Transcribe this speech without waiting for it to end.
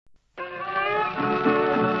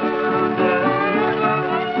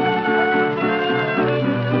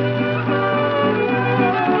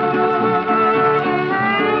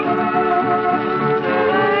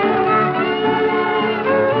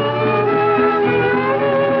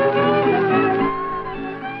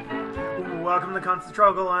Constant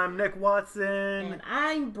Struggle. I'm Nick Watson. And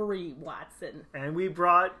I'm Bree Watson. And we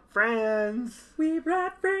brought friends. We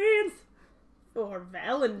brought friends for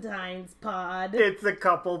Valentine's pod. It's a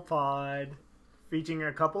couple pod featuring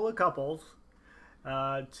a couple of couples.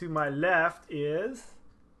 To my left is...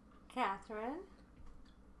 Catherine.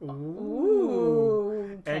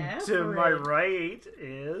 Ooh, and to my right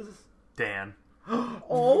is... Dan.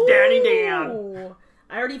 Oh, Danny Dan.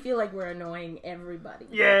 I already feel like we're annoying everybody.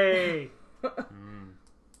 Yay!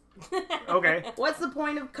 Okay. What's the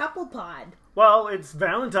point of couple pod? Well, it's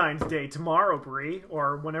Valentine's Day tomorrow, Bree,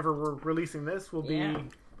 or whenever we're releasing this will be...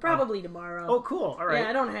 Probably tomorrow. Oh, cool. All right. Yeah,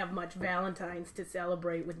 I don't have much Valentine's to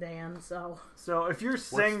celebrate with Dan, so... So if you're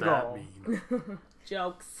single... What's that mean?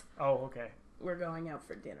 Jokes. Oh, okay. We're going out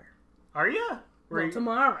for dinner. Are you?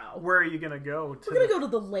 Tomorrow. Where are you going to go? We're going to go to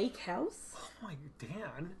the lake house. Oh my,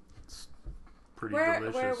 Dan. It's pretty Where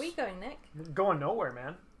delicious. are we going, Nick? We're going nowhere,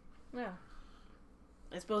 man. No.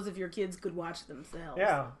 I suppose if your kids could watch themselves.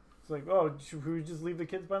 Yeah. It's like, oh, should we just leave the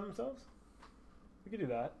kids by themselves? We could do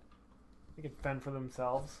that. They could fend for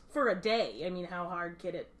themselves. For a day. I mean, how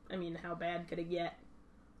bad could it get?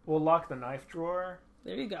 We'll lock the knife drawer.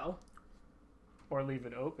 There you go. Or leave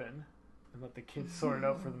it open and let the kids sort it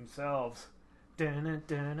out for themselves. Dun,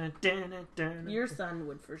 dun, dun, dun, Your son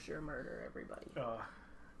would for sure murder everybody.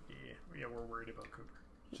 Yeah, we're worried about Cooper.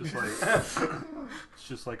 It's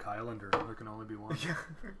just like Highlander. There can only be one. Yeah,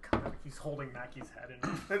 God, he's holding Mackie's head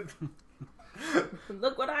in.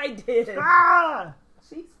 Look what I did. Ah!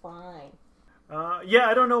 She's fine. Yeah,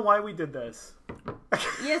 I don't know why we did this.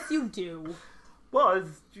 Yes, you do. Well,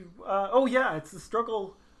 it's the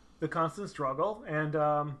struggle, the constant struggle, and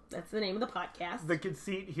that's the name of the podcast. the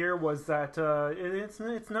conceit here was that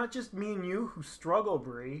it's not just me and you who struggle,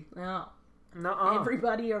 Bree. No. Nuh-uh.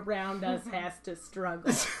 Everybody around us has to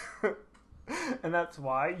struggle. And that's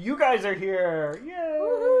why you guys are here. Yay!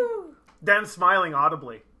 Woohoo! Dan's smiling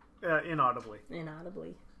audibly, inaudibly.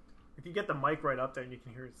 Inaudibly. If you get the mic right up there, and you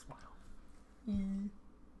can hear it smile.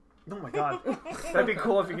 Oh my God, that'd be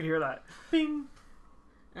cool if you could hear that. Bing.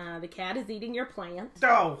 The cat is eating your plant.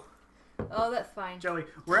 Oh, that's fine. Jelly.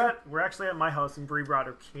 We're actually at my house, and Bree brought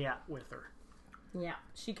her cat with her. Yeah,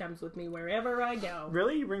 she comes with me wherever I go.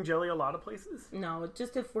 Really? You bring Jelly a lot of places? No,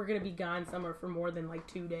 just if we're going to be gone somewhere for more than like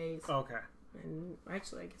 2 days. Okay. And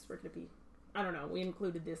actually, I guess we're going to be... I don't know. We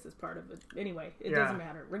included this as part of it. Anyway, it Yeah. doesn't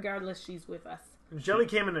matter. Regardless, she's with us. Jelly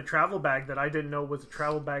came in a travel bag that I didn't know was a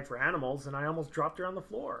travel bag for animals, and I almost dropped her on the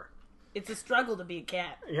floor. It's a struggle to be a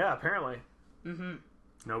cat. Yeah, apparently. Mm-hmm.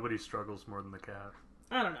 Nobody struggles more than the cat.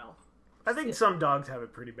 I don't know. I think some dogs have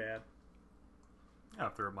it pretty bad.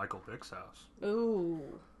 After at Michael Vick's house. Ooh.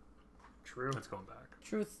 True. It's going back.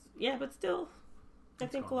 Truth. Yeah, but still, I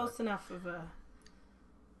think going close enough of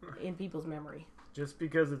in people's memory. Just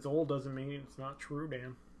because it's old doesn't mean it's not true,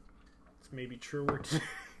 Dan. It's maybe truer.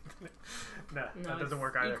 No, that doesn't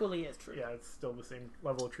work either. Equally as true. Yeah, it's still the same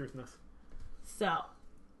level of truthness. So,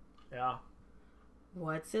 Yeah.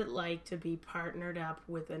 what's it like to be partnered up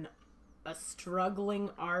with a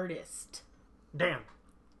struggling artist? Dan.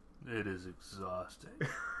 It is exhausting.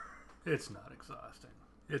 It's not exhausting.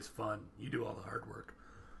 It's fun. You do all the hard work.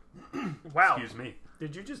 Wow. Excuse me.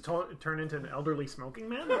 Did you just turn into an elderly smoking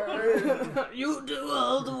man? You do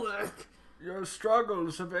all the work. Your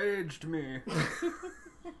struggles have aged me.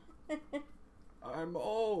 I'm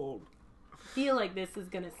old. I feel like this is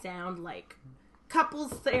going to sound like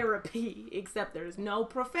couples therapy, except there's no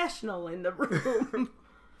professional in the room.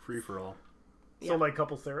 Free for all. So like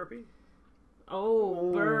couples therapy?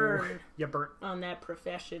 Oh, burn Yeah, burnt. on that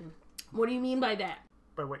profession. What do you mean by that?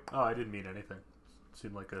 But wait. Oh, I didn't mean anything.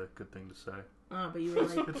 Seemed like a good thing to say. Oh, but you were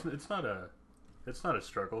like... It's not a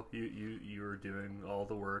struggle. You are doing all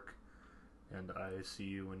the work, and I see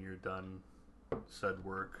you when you're done said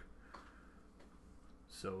work.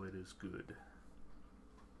 So it is good.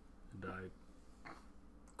 And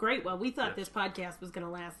Great. Well, we thought this podcast was going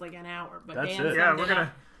to last like an hour, but That's Dan it. Yeah, summed we're it gonna.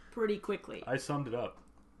 up pretty quickly. I summed it up.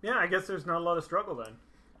 Yeah, I guess there's not a lot of struggle then.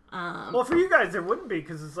 Well, for you guys, there wouldn't be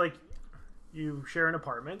because it's like you share an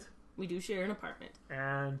apartment. We do share an apartment.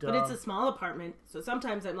 And But it's a small apartment, so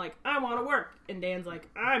sometimes I'm like, I want to work. And Dan's like,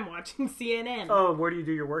 I'm watching CNN. Oh, where do you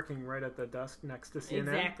do your working? Right at the desk next to CNN?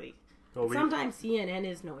 Exactly. Oh, Sometimes CNN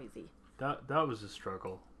is noisy. That was a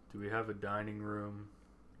struggle. Do we have a dining room,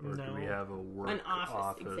 or No. do we have a work An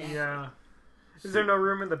office, exactly. Yeah. Is there no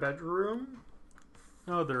room in the bedroom?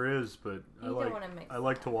 No, there is, but You don't wanna mix I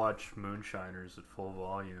like to watch Moonshiners at full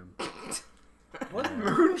volume. What?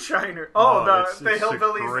 Moonshiner? Oh, it's the the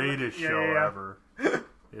Hillbillies. greatest Yeah, show yeah, yeah. ever.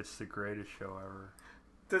 It's the greatest show ever.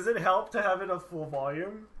 Does it help to have it a full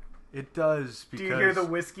volume? It does, because... Do you hear the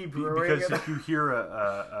whiskey brewing? Because if you hear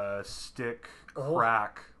a stick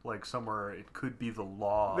crack, like somewhere, it could be the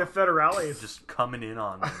law. The federales. Just coming in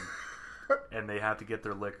on them. And they have to get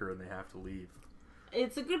their liquor and they have to leave.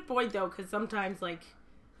 It's a good point, though, because sometimes, like,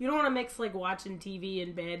 you don't want to mix, like, watching TV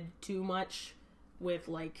in bed too much with,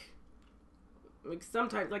 like,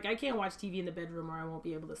 sometimes, like, I can't watch TV in the bedroom or I won't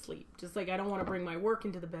be able to sleep. Just like I don't want to bring my work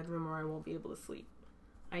into the bedroom or I won't be able to sleep.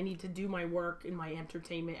 I need to do my work and my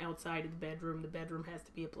entertainment outside of the bedroom. The bedroom has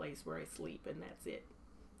to be a place where I sleep, and that's it.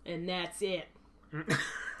 And that's it.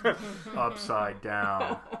 Upside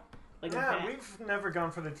down. Like yeah, we've never gone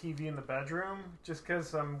for the TV in the bedroom just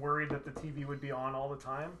because I'm worried that the TV would be on all the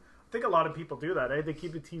time. I think a lot of people do that, eh? They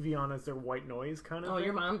keep the TV on as their white noise kind of thing.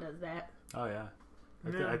 Your mom does that. Oh, yeah. I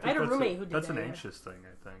think I had a roommate who did that's that. That's an anxious thing,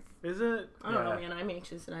 I think. Is it? I don't know, man. I'm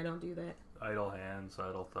anxious and I don't do that. Idle hands,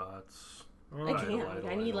 idle thoughts. I can't.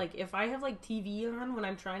 I need, like, if I have, like, TV on when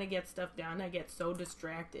I'm trying to get stuff done, I get so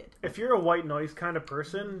distracted. If you're a white noise kind of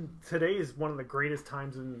person, today is one of the greatest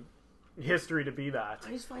times in history to be that.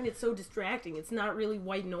 I just find it so distracting. It's not really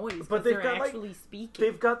white noise, but they're actually speaking.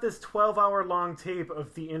 They've got this 12-hour long tape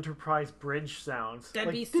of the Enterprise bridge sounds. That'd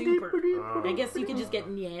like, be super. I guess you could just get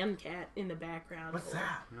Nyan Cat in the background. What's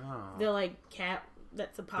that? No. The, like, cat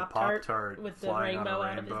that's a Pop-Tart with the rainbow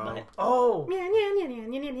out of his butt. Oh!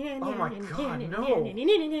 Oh my God, no.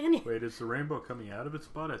 Wait, is the rainbow coming out of its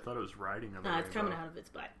butt? I thought it was riding on the rainbow. It's coming out of its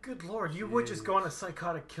butt. Good Lord, you would just go on a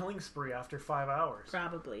psychotic killing spree after 5 hours.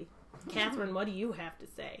 Probably. Catherine, what do you have to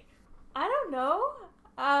say? I don't know.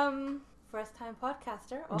 First time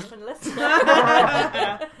podcaster, often listener.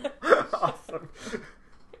 Awesome.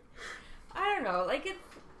 I don't know. Like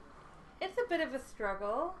it's a bit of a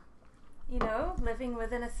struggle, you know, living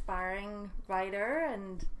with an aspiring writer,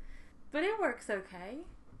 but it works okay.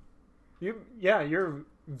 You're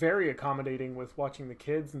very accommodating with watching the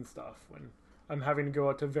kids and stuff when I'm having to go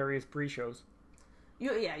out to various pre-shows.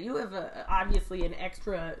 You have obviously an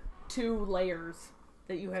extra 2 layers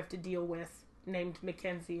that you have to deal with, named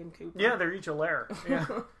Mackenzie and Cooper. Yeah, they're each a layer. Yeah.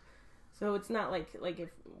 So it's not like if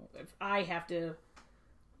I have to,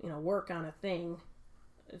 you know, work on a thing,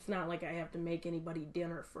 it's not like I have to make anybody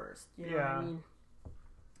dinner first. You know what I mean?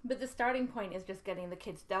 But the starting point is just getting the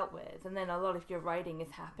kids dealt with, and then a lot of your writing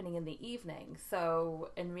is happening in the evening.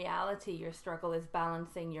 So in reality, your struggle is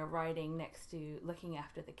balancing your writing next to looking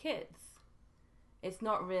after the kids. It's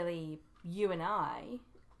not really you and I.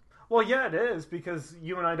 Well, yeah, it is, because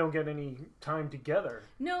you and I don't get any time together.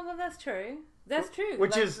 No, well, that's true. That's true.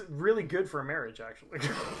 Which is really good for a marriage, actually.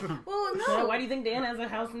 Well, no. Yeah, why do you think Dan has a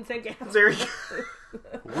house in St. Catharines? There you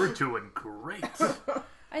We're doing great.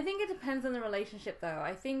 I think it depends on the relationship, though.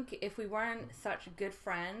 I think if we weren't such good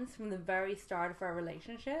friends from the very start of our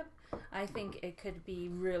relationship, I think it could be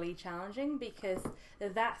really challenging, because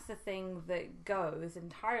that's the thing that goes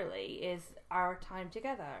entirely is our time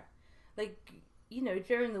together. Like, you know,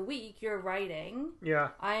 during the week you're writing. Yeah.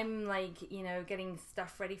 I'm like, you know, getting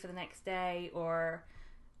stuff ready for the next day, or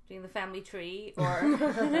doing the family tree, or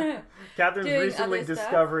Catherine's doing recently other stuff.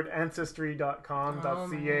 discovered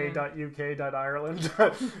ancestry.com.ca.ireland.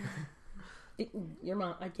 Your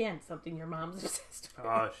mom, again, something your mom's obsessed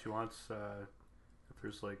with. She wants, if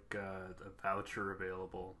there's like a voucher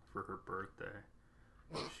available for her birthday.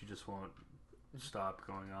 She just won't stop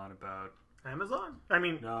going on about Amazon? I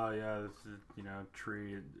mean... No, yeah, you know,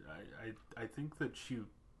 tree. I think that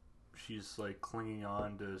she's like clinging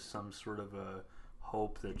on to some sort of a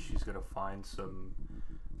hope that she's gonna find some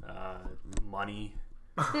money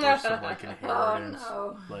or some like inheritance.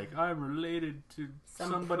 Oh, no. Like, I'm related to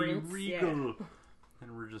somebody prince, regal,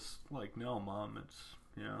 and we're just like, no, Mom, it's,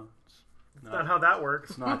 you know, It's not how that works.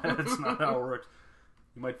 It's not how it works.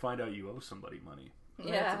 You might find out you owe somebody money.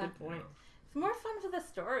 Yeah. That's a good point. It's more fun for the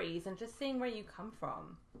stories and just seeing where you come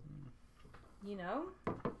from. You know?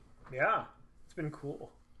 Yeah. It's been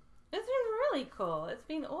cool. It's been really cool. It's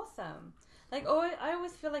been awesome. Like, I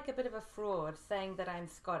always feel like a bit of a fraud saying that I'm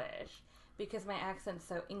Scottish because my accent's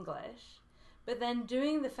so English. But then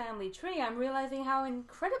doing the family tree, I'm realizing how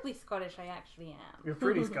incredibly Scottish I actually am. You're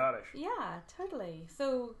pretty Scottish. Yeah, totally.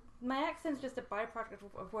 So my accent's just a byproduct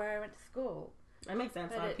of where I went to school. That makes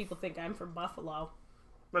sense. But A lot of people think I'm from Buffalo.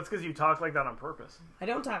 That's because you talk like that on purpose. I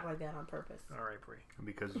don't talk like that on purpose. All right, Brie. And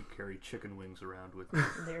because you carry chicken wings around with you.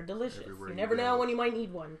 They're delicious. Everywhere You you never go. know when you might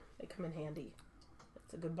need one. They come in handy.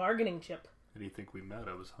 It's a good bargaining chip. How do you think we met?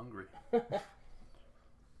 I was hungry.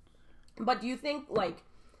 But do you think, like,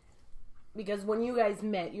 because when you guys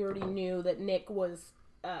met, you already knew that Nick was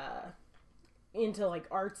into, like,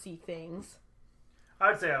 artsy things.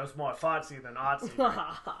 I'd say I was more fotsy than artsy.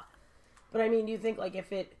 But I mean, do you think, like,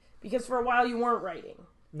 because for a while you weren't writing.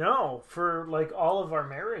 No, for like all of our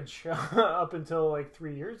marriage up until like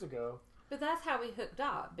 3 years ago. But that's how we hooked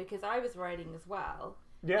up, because I was writing as well.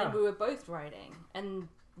 Yeah. And we were both writing. And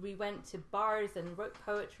we went to bars and wrote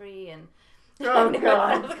poetry and... Oh, no,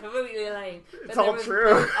 God. that's completely lame. It's But all there was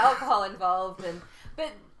true. alcohol involved.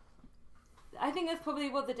 But I think that's probably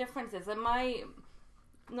what the difference is. And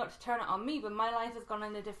not to turn it on me, but my life has gone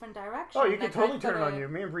in a different direction. Oh, you can Like, totally I've turn it got on you.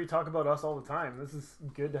 Me and Bree talk about us all the time. This is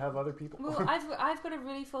good to have other people. Well, I've got a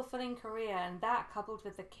really fulfilling career, and that coupled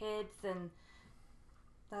with the kids, and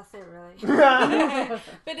that's it really.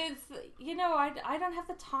 But it's, I don't have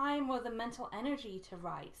the time or the mental energy to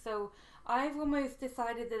write, so I've almost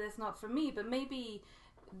decided that it's not for me. But maybe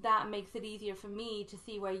that makes it easier for me to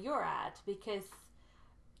see where you're at, because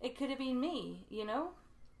it could have been me,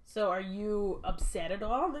 So are you upset at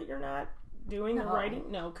all that you're not doing the writing?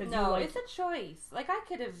 No, because it's a choice. Like I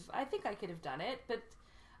think I could have done it, but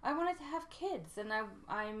I wanted to have kids, and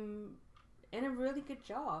I'm in a really good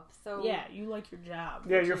job. So yeah, you like your job.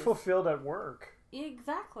 Yeah, you're fulfilled at work.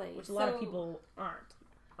 Exactly. Which a lot of people aren't.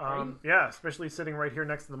 Right? Yeah, especially sitting right here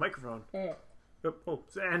next to the microphone. Yeah. Oh,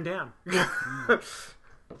 and Dan.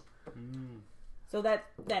 So that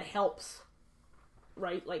helps,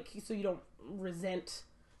 right? Like, so you don't resent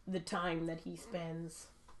the time that he spends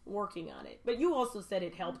working on it. But you also said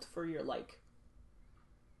it helped for your, like,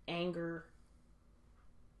 anger,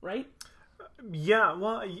 right? Yeah,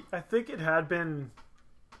 well, I think it had been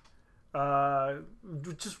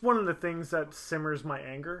just one of the things that simmers my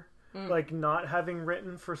anger. Like, not having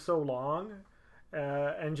written for so long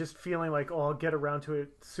and just feeling like, oh, I'll get around to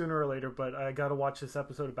it sooner or later, but I gotta watch this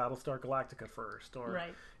episode of Battlestar Galactica first. Or,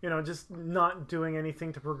 right. Just not doing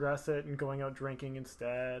anything to progress it and going out drinking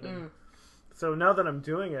instead. And so now that I'm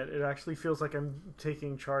doing it, it actually feels like I'm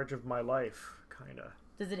taking charge of my life, kind of.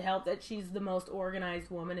 Does it help that she's the most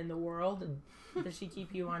organized woman in the world? Does she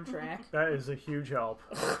keep you on track? That is a huge help.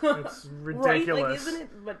 It's ridiculous. Right? Like, isn't it?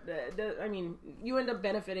 But, I mean, you end up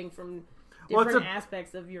benefiting from different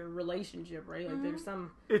aspects of your relationship, right? Like, there's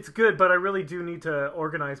some... It's good, but I really do need to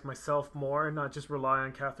organize myself more and not just rely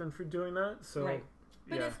on Catherine for doing that. So, right.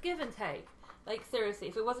 But it's give and take. Like, seriously,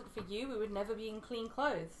 if it wasn't for you, we would never be in clean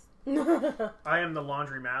clothes. I am the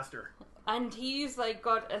laundry master. And he's like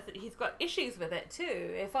he's got issues with it too.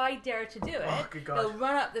 If I dare to do it, good God. he'll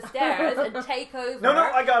run up the stairs and take over. No,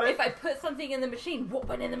 I got it. If I put something in the machine, what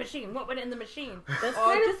went in the machine? What went in the machine? That's or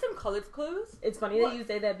kind just some colored clothes. It's funny that you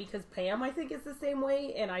say that, because Pam, I think, is the same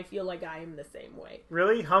way, and I feel like I am the same way.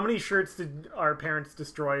 Really? How many shirts did our parents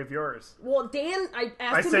destroy of yours? Well, Dan, I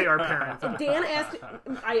our parents. Dan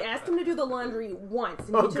I asked him to do the laundry once,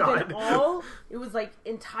 and he took God. it was like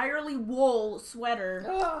entirely wool sweater,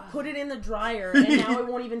 put it in the dryer, and now it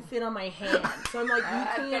won't even fit on my hand. So I'm like,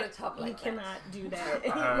 you cannot do that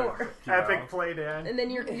anymore. Epic play, Dan. And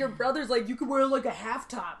then your brother's like, you could wear like a half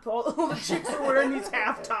top. All the chicks are wearing these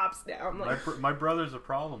half tops now. I'm like, my brother's a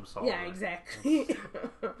problem solver. yeah, exactly.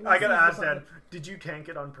 I gotta ask, Dad, did you tank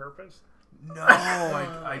it on purpose? No,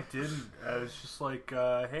 I didn't. I was just like,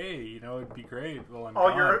 hey, it'd be great. Well, I'm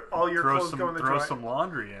gone. All your clothes go in the throw dryer. some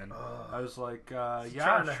laundry in. I was like, trying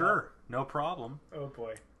yeah, to sure, no problem. Oh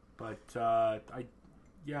boy. But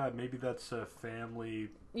maybe that's a family.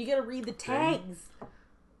 You gotta read the tags.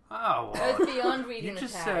 Oh, It well, goes beyond reading you the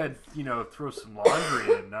just tags. said, throw some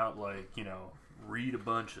laundry in, not like, read a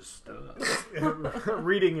bunch of stuff.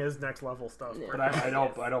 Reading is next level stuff. Yeah. But I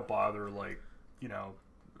don't bother, like,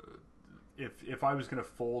 if I was gonna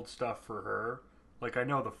fold stuff for her, like, I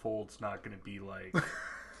know the fold's not gonna be like,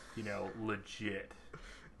 legit,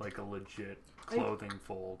 like a legit clothing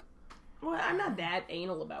fold. Well, I'm not that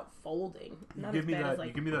anal about folding. Not You as give me bad that. as, like,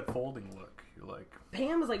 You give me that folding look. You're like,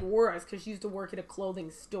 Pam is like worse because she used to work at a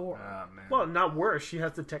clothing store. ah, man. Well, not worse. She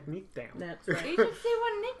has the technique down. That's right. You should see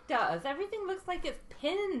what Nick does. Everything looks like it's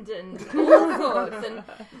pinned and all sorts. And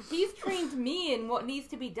he's trained me in what needs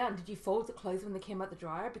to be done. Did you fold the clothes when they came out the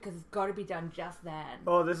dryer? Because it's got to be done just then.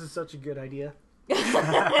 Oh, this is such a good idea.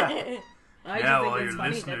 I Now just all think your it's funny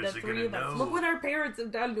that listeners the are three of gonna us. know. Look what our parents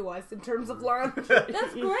have done to us in terms of laundry.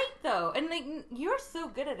 That's great though, and like you're so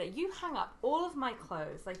good at it. You hang up all of my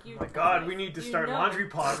clothes, like you. Oh my God, we need to start Laundry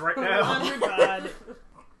Pod right now. Laundry God.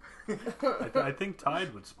 I think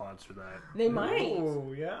Tide would sponsor that. They might.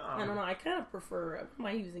 Oh yeah. I don't know. I kind of prefer. What am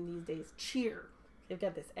I using these days? Cheer. They've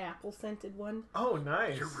got this apple scented one. Oh,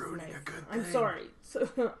 nice. You're ruining Nice. a good thing. I'm sorry. So,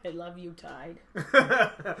 I love you, Tide.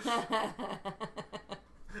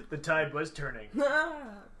 The tide was turning,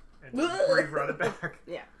 Ah. and Bree brought it back.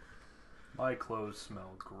 Yeah. My clothes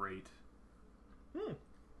smell great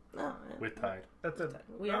Oh, with Tide. That's a.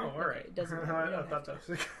 we are. Oh, all right. Okay, it doesn't matter. We I don't thought have that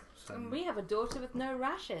was And we have a daughter with no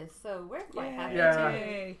rashes, so we're quite happy Yeah.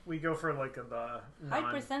 too. We go for like the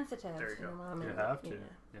Hypersensitive. There you go. You have to. Yeah.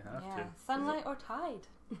 You have Yeah, to. sunlight or tide.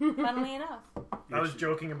 Funnily enough. I was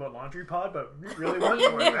joking about Laundry Pod, but we really went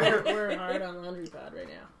for it there. We're hard on Laundry Pod right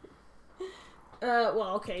now.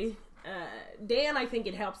 Well, okay. Dan, I think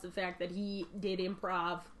it helps the fact that he did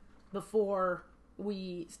improv before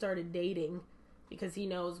we started dating, because he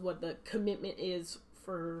knows what the commitment is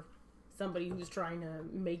for somebody who's trying to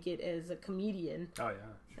make it as a comedian. Oh, yeah.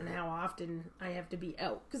 And how often I have to be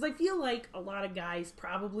out. Because I feel like a lot of guys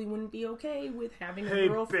probably wouldn't be okay with having a Hey,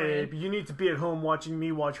 girlfriend. babe, you need to be at home watching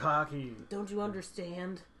me watch hockey. Don't you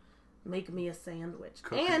understand? Make me a sandwich.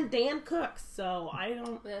 Cooking. And Dan cooks, so I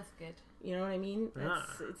don't... That's good. You know what I mean? Yeah.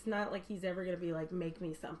 It's not like he's ever going to be like, make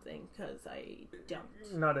me something, because I don't.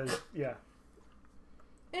 Not as, yeah.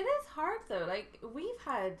 It is hard though. Like, we've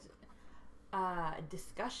had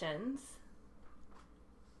discussions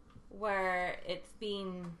where it's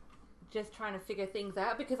been just trying to figure things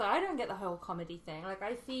out, because I don't get the whole comedy thing. Like,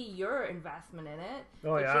 I see your investment in it,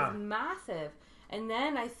 which is massive. And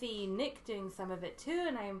then I see Nick doing some of it too,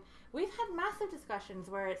 and we've had massive discussions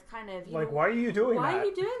where it's kind of, you know, Why are you doing that? Why are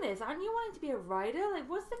you doing this? Aren't you wanting to be a writer? Like,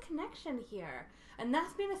 what's the connection here? And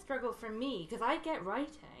that's been a struggle for me, because I get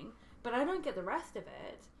writing, but I don't get the rest of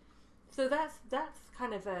it. So that's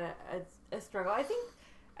kind of a struggle. I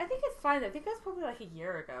think it's fine. I think that's probably like a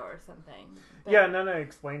year ago or something. But yeah, and then I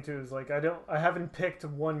explained to is like I haven't picked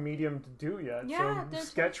one medium to do yet. Yeah, so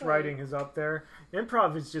sketch totally. writing is up there.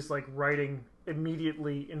 Improv is just like writing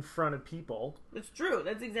immediately in front of people. It's true.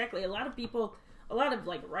 That's exactly. A lot of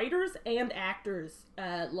like writers and actors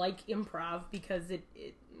like improv because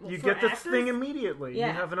You for get the actors, thing immediately. Yeah.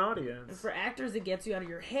 You have an audience. For actors, it gets you out of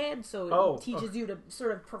your head, so it teaches you to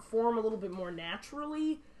sort of perform a little bit more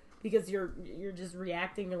naturally, because you're just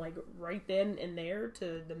reacting like right then and there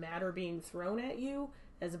to the matter being thrown at you,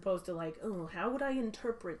 as opposed to like, oh, how would I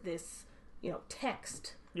interpret this,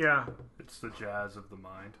 text? Yeah. It's the jazz of the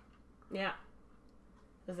mind. Yeah.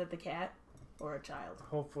 Was that the cat or a child?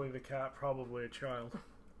 Hopefully the cat, probably a child.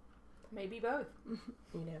 maybe both. You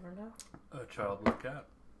never know. A child with a cat.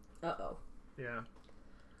 Uh-oh. Yeah.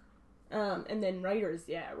 And then writers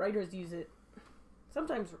use it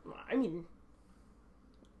sometimes.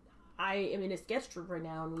 I'm in a sketch troupe right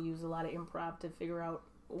now, and we use a lot of improv to figure out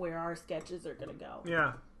where our sketches are going to go.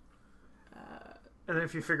 Yeah. And then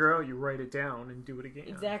if you figure out, you write it down and do it again.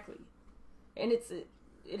 Exactly. And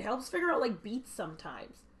it helps figure out like beats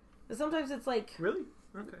sometimes. But sometimes it's like, Really?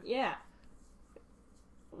 Okay. yeah.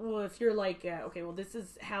 Well, if you're like, okay, well, this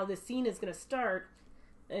is how this scene is going to start,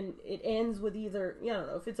 and it ends with either, I don't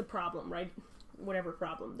know, if it's a problem, right? Whatever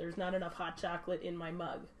problem. There's not enough hot chocolate in my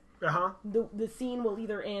mug. Uh-huh. The scene will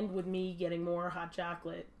either end with me getting more hot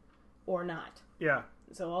chocolate or not. Yeah.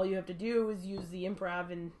 So all you have to do is use the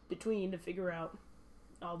improv in between to figure out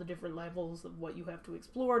all the different levels of what you have to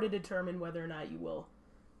explore to determine whether or not you will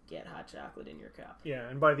get hot chocolate in your cup. Yeah,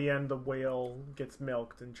 and by the end, the whale gets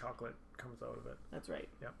milked and chocolate comes out of it. That's right.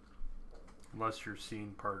 Yep. Unless your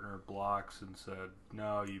scene partner blocks and said,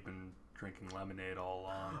 no, you've been drinking lemonade all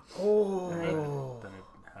along. Oh. Then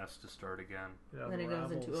it has to start again. Then it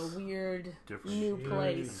goes into a weird Different new Jeez.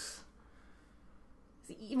 place.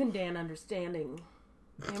 See, even Dan understanding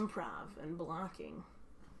improv and blocking,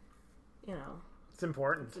 It's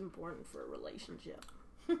important. it's important for a relationship.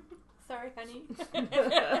 Sorry, honey.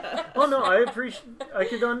 Oh no, I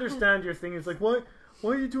could understand your thing. It's like, why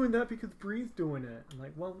are you doing that? Because Bree's doing it. I'm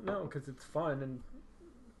like, well, no, because it's fun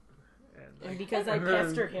And because I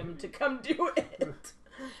pester him to come do it.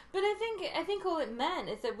 But I think all it meant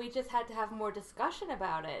is that we just had to have more discussion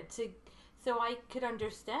about it so I could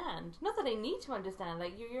understand. Not that I need to understand,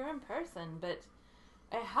 like you're in person, but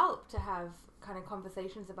it helped to have kind of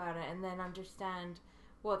conversations about it and then understand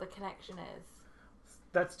what the connection is.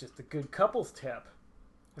 That's just a good couples tip.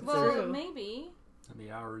 Well, true. maybe. And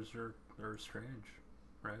the hours are strange,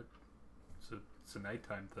 right? It's a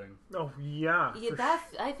nighttime thing. Oh yeah. Yeah,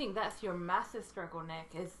 I think that's your massive struggle, Nick.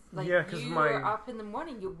 Is like Yeah, 'cause you're up in the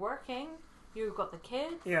morning, you're working, you've got the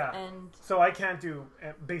kids, Yeah. and So I can't do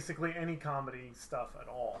basically any comedy stuff at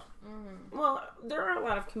all. Well, there are a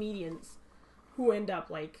lot of comedians who end up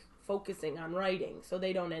like focusing on writing, so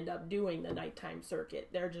they don't end up doing the nighttime circuit.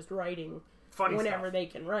 They're just writing Funny whenever stuff. they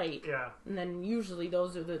can write. Yeah. And then usually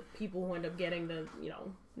those are the people who end up getting the,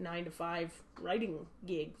 9 to 5 writing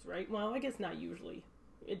gigs, right? Well, I guess not usually.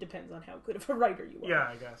 It depends on how good of a writer you are. Yeah,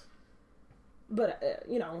 I guess. But,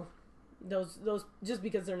 those just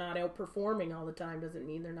because they're not out performing all the time doesn't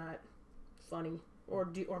mean they're not funny or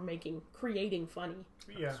creating funny.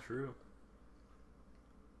 Yeah. That's true.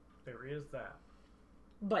 There is that.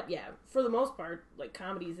 But yeah, for the most part, like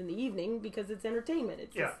comedy's in the evening because it's entertainment.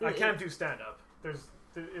 It's Yeah, just, I can't do stand-up.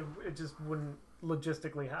 It just wouldn't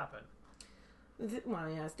logistically happen. Well,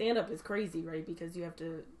 yeah, stand-up is crazy, right? Because you have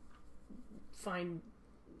to find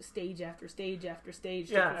stage after stage after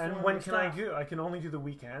stage. Yeah, and when can I do? I can only do the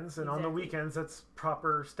weekends, and on the Exactly. weekends, that's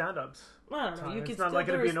proper stand-ups. Well, I don't know. time. You It's could not still, like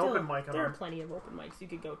it'd be an there are open still- mic on There are our- plenty of open mics you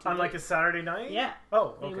could go to. On like a Saturday night? Yeah.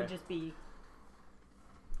 Oh, They okay. would just be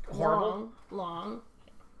Horrible? long.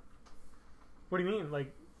 What do you mean?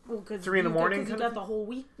 Like, Well, because 3 in the morning Because you kind of got the whole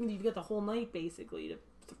week. You've got the whole night basically to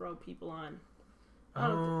throw people on. I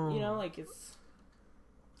don't Oh. You know, like it's.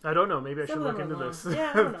 I don't know. Maybe I should Some of look them into are long. this.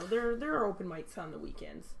 Yeah, I don't know. There are open mics on the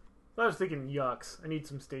weekends. I was thinking, yucks. I need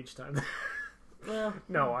some stage time. Well,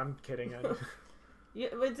 No, I'm kidding. yeah,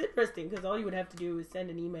 but it's interesting because all you would have to do is send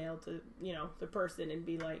an email to the person and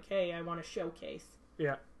be like, "Hey, I want a showcase,"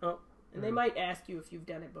 Yeah. Oh. and they might ask you if you've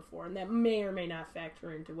done it before, and that may or may not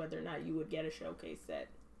factor into whether or not you would get a showcase set.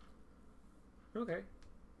 Okay.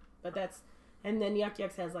 But and then Yuck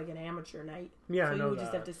Yucks has like an amateur night, Yeah, so I you know would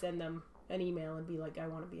just that. have to send them an email and be like, "I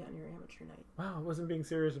want to be on your amateur night." Wow, I wasn't being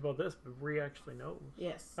serious about this, but Bree actually knows.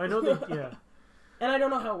 Yes, I know that, yeah. And I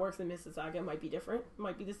don't know how it works in Mississauga. It might be different. It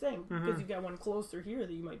might be the same Mhm. because you've got one closer here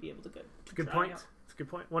that you might be able to go. To Good try point. out. It's a good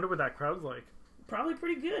point. Wonder what that crowd's like. Probably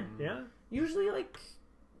pretty good. Yeah? Usually, like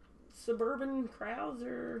suburban crowds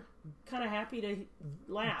are kind of happy to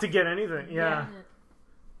laugh. To get anything, yeah.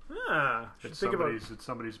 Ah, should It's think about.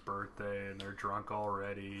 somebody's birthday and they're drunk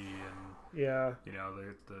already, and Yeah.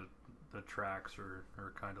 the tracks are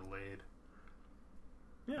kind of laid.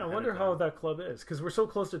 Yeah, I ahead wonder of how time. that club is. Because we're so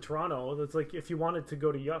close to Toronto. It's like if you wanted to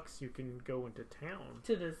go to Yucks, you can go into town.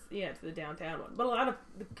 to the downtown one. But a lot of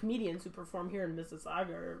the comedians who perform here in Mississauga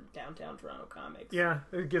are downtown Toronto comics. Yeah,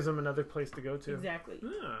 it gives them another place to go to. Exactly.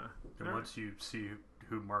 Ah, And alright. once you see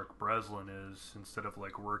who Mark Breslin is, instead of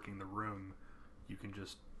like working the room, you can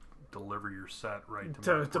just deliver your set right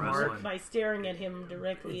to Mark To Mark. Breslin. By staring at him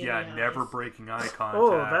directly in Yeah, the never eyes. breaking eye contact.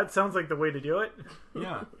 Oh, that sounds like the way to do it.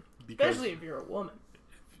 Yeah, because Especially if you're a woman.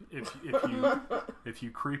 if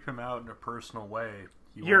you creep him out in a personal way,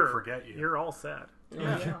 he You're won't forget you. You're all set.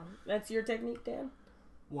 Yeah. That's your technique, Dan?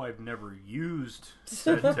 Well, I've never used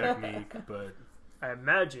said technique, but I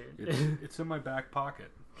imagine. it's in my back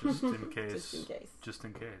pocket just in case. Just in case. Just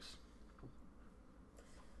in case.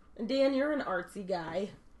 And Dan, you're an artsy guy.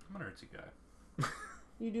 I'm an artsy guy.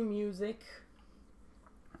 You do music.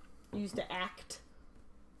 You used to act.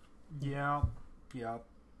 Yeah.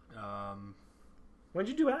 When'd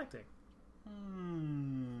you do acting?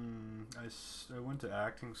 I went to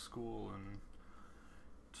acting school in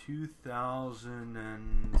 2000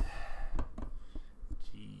 and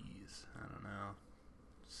I don't know,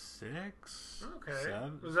 6. Okay.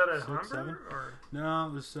 7, Was that at 6, Humber? 7? Or? No,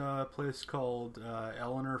 it was a place called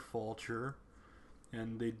Eleanor Fulcher,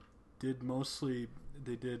 and they did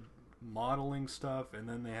modeling stuff, and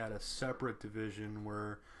then they had a separate division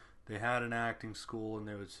where they had an acting school, and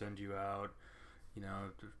they would send you out,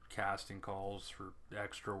 to casting calls for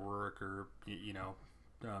extra work or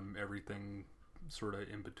everything sort of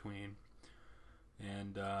in between.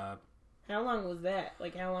 And How long was that?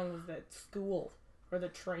 Like, how long was that school or the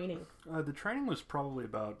training? the training was probably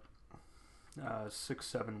about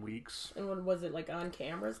 6-7 weeks. And when was it, like, on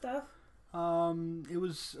camera stuff? It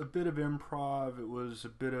was a bit of improv. It was a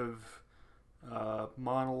bit of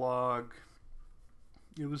monologue.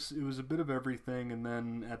 It was a bit of everything, and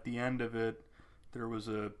then at the end of it, there was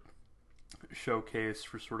a showcase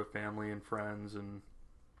for sort of family and friends and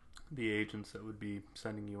the agents that would be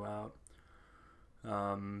sending you out.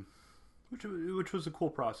 Which was a cool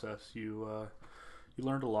process. You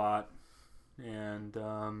learned a lot, and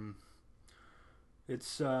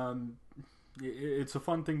it's a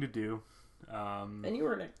fun thing to do. And you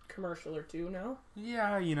were in a commercial or two, no?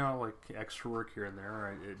 Yeah, like extra work here and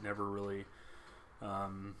there. It never really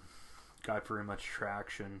got very much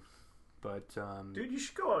traction, but Dude, you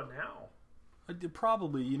should go out now. I did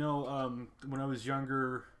probably. When I was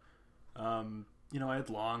younger, I had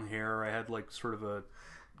long hair. I had like sort of a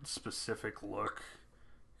specific look,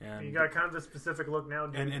 and You got kind of the specific look now,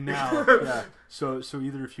 dude. and now, yeah. So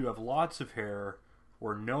either if you have lots of hair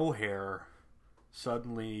or no hair,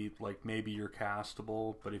 suddenly like maybe you're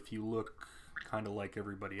castable. But if you look kind of like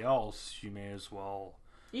everybody else, you may as well.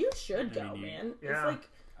 You should I go, mean, man. yeah. It's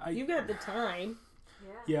like, you got the time.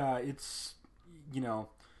 Yeah. Yeah, it's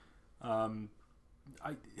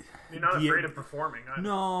You're not afraid of performing.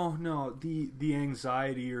 No. The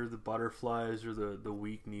anxiety or the butterflies or the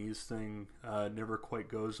weak knees thing never quite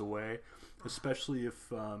goes away, especially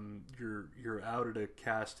if you're out at a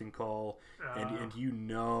casting call and you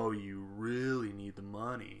really need the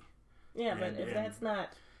money. Yeah, but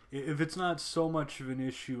if it's not so much of an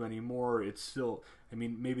issue anymore, it's still. I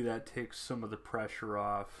mean, maybe that takes some of the pressure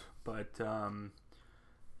off, but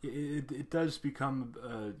it does become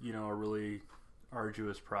a really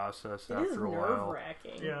arduous process after a while. It is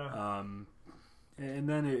nerve-wracking. Yeah. And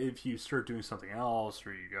then if you start doing something else,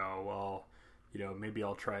 or you go, well, maybe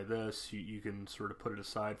I'll try this. You can sort of put it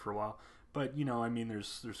aside for a while. But I mean,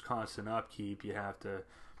 there's constant upkeep. You have to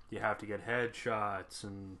get headshots,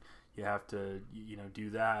 and you have to do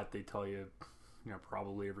that. They tell you,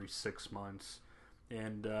 probably every 6 months,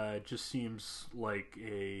 and it just seems like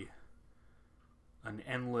an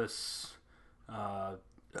endless.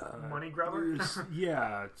 Money grubber?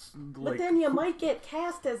 Yeah. But then you might get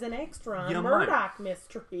cast as an extra on Murdoch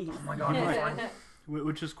Mysteries. Oh my god,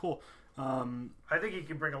 which is cool. I think you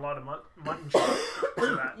could bring a lot of mutton chops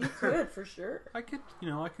to that. You could, for sure. I could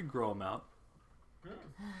grow them out.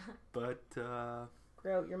 But grow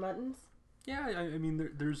out your muttons? Yeah, I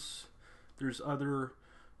mean, there's other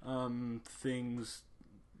things,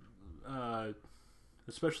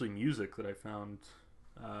 especially music, that I found.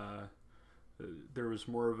 There was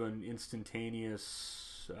more of an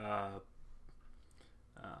instantaneous,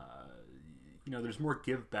 there's more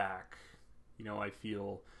give back. I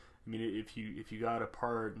feel. I mean, if you got a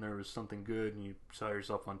part and there was something good and you saw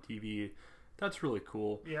yourself on TV, that's really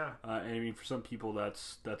cool. Yeah. And I mean, for some people,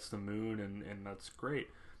 that's the moon, and that's great.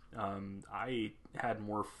 I had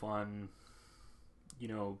more fun,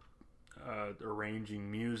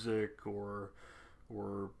 arranging music or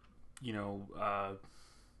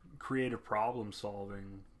creative problem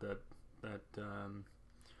solving that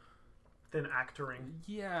than actoring.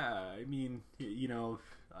 Yeah, I mean,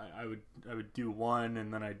 I would do one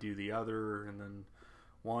and then I'd do the other and then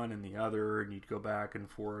one and the other, and you'd go back and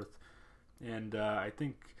forth. And I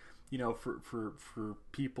think for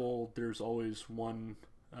people, there's always one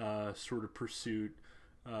sort of pursuit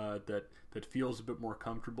that feels a bit more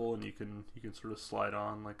comfortable, and you can sort of slide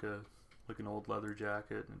on like an old leather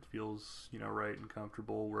jacket, and it feels right and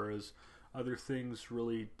comfortable. Whereas other things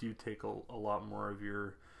really do take a lot more of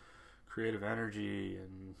your creative energy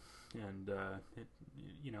and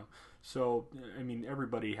so I mean,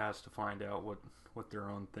 everybody has to find out what their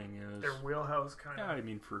own thing is, their wheelhouse kind of. Yeah, I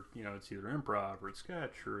mean, for it's either improv or it's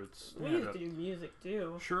sketch or it's we used to do music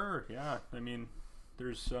too. Sure, yeah. I mean,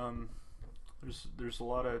 there's a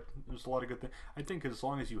lot of good things. I think as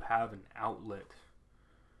long as you have an outlet,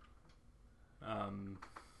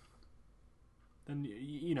 then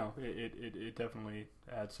it definitely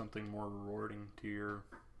adds something more rewarding to your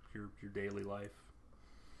daily life.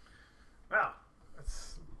 Wow,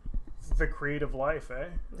 it's the creative life, eh?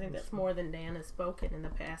 I think that's more than Dan has spoken in the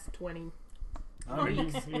past 20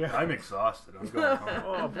 weeks. Yeah. I'm exhausted. I'm going home.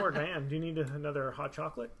 Oh, poor Dan. Do you need another hot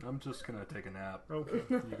chocolate? I'm just gonna take a nap. Okay.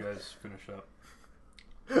 You guys finish up.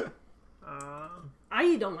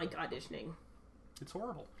 I don't like auditioning. It's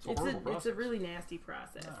horrible. It's a really nasty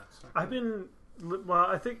process. Yeah, I've been,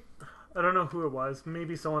 I don't know who it was.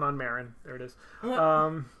 Maybe someone on Marin. There it is.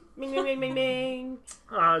 Ming, ming, ming, ming, ming.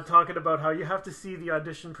 Talking about how you have to see the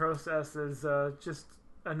audition process as just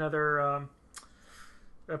another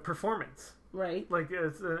performance. Right. Like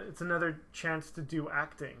it's another chance to do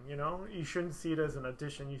acting. You shouldn't see it as an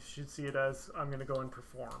audition. You should see it as, I'm going to go and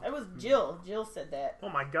perform. That was Jill. Jill said that. Oh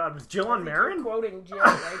my God, was Jill on Marin? You're quoting Jill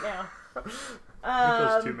right now. I get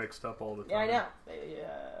those two mixed up all the time. Yeah, I know.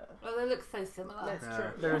 Well, they look so similar. That's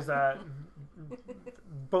true. There's that.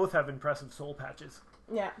 Both have impressive soul patches.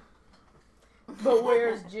 Yeah. But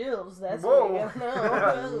where's Jill's? That's Whoa. what you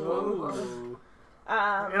gotta know.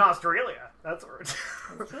 Whoa. In Australia. That's where it's.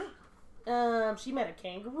 That's true. She met a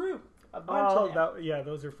kangaroo. A bunch of them.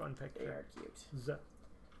 Those are fun pictures. They are cute.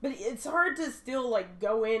 But it's hard to still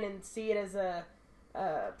go in and see it as a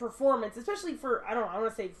performance, especially for, I want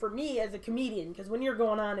to say for me as a comedian, because when you're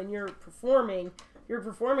going on and you're performing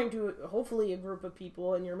to hopefully a group of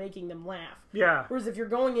people and you're making them laugh. Yeah. Whereas if you're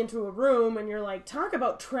going into a room and you're like, talk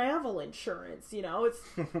about travel insurance, it's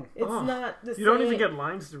not the same. You don't even get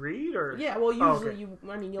lines to read, or yeah. Well, usually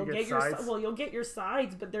okay. you'll get your sides. Well, you'll get your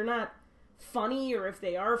sides, but they're not funny, or if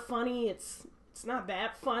they are funny, it's not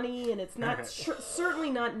that funny, and it's not certainly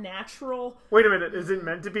not natural. Wait a minute, is it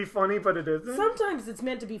meant to be funny, but it isn't? Sometimes it's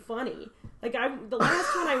meant to be funny. The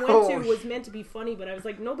last one I went to was meant to be funny, but I was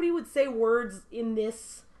like, nobody would say words in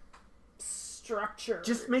this structure.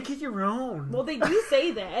 Just make it your own. Well, they do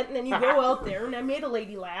say that, and then you go out there, and I made a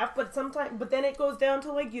lady laugh, but then it goes down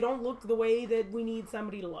to like you don't look the way that we need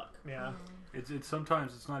somebody to look. Yeah. It's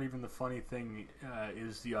sometimes it's not even the funny thing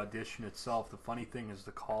is the audition itself. The funny thing is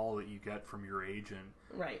the call that you get from your agent.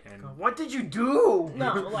 Right. And What did you do?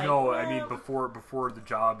 No, like, no, I mean before the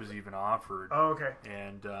job is even offered. Oh, okay.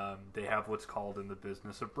 And they have what's called in the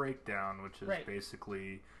business a breakdown, which is Right.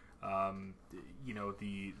 basically,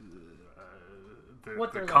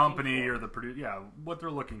 What the they're company looking for. or the producer, what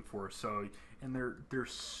they're looking for. So, and they're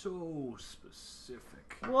so specific.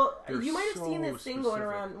 Well, They're you might have seen so this thing going specific.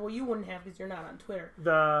 around. Well, you wouldn't have because you're not on Twitter.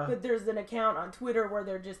 The But there's an account on Twitter where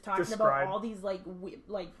they're just talking Describe. about all these like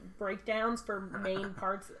breakdowns for main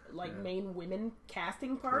parts, like main women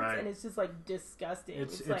casting parts, Right. and it's just like disgusting.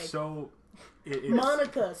 It's like so. It's,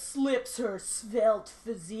 Monica slips her svelte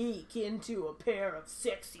physique into a pair of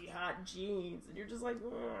sexy hot jeans, and you're just like,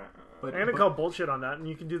 but, I'm gonna call bullshit on that, and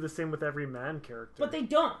you can do the same with every man character. but they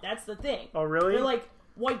don't. That's the thing. Oh, really? They're like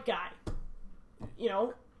white guy,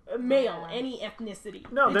 a male, any ethnicity,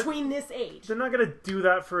 No, between this age. They're not gonna do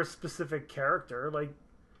that for a specific character. Like,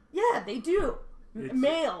 Yeah, they do. It's-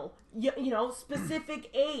 Male, specific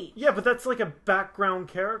age. yeah, but that's like a background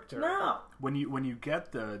character. No. when you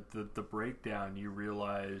get the breakdown, you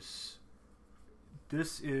realize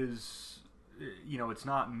this is, it's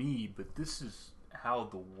not me, but this is how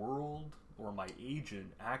the world or my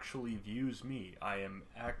agent actually views me. I am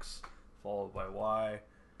X followed by Y,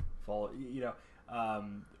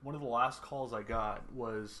 one of the last calls I got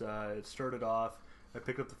was it started off. I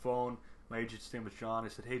picked up the phone. My agent's name was John. I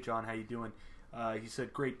said, "Hey, John, how you doing?" He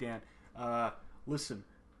said, "Great, Dan. Listen,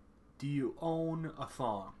 do you own a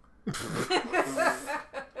thong?"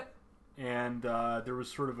 And there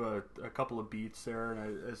was sort of a couple of beats there,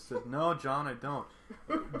 and I said, "No, John, I don't."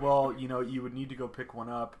 Well, you would need to go pick one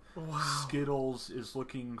up. Wow. Skittles is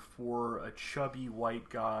looking for a chubby white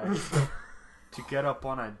guy to get up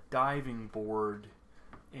on a diving board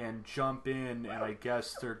and jump in, and I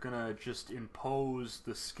guess they're gonna just impose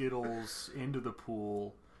the Skittles into the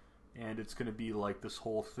pool, and it's gonna be like this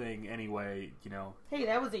whole thing anyway, Hey,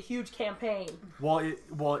 that was a huge campaign. Well,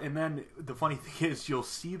 and then the funny thing is, you'll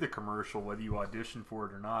see the commercial whether you audition for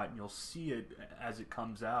it or not, and you'll see it as it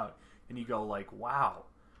comes out, and you go like, "Wow,"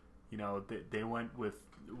 they went with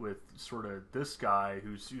sort of this guy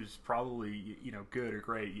who's probably good or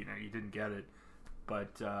great. You didn't get it, but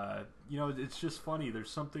it's just funny. There's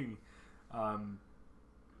something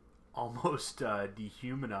almost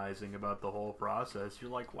dehumanizing about the whole process.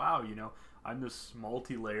 You're like, wow, I'm this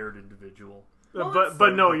multi-layered individual. Well,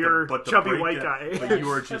 but no, you're but the chubby white breakdown- guy. But you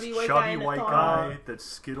are just Chubby white guy chubby in a white thong. guy that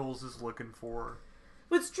Skittles is looking for.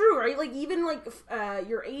 But it's true, right? Like, even,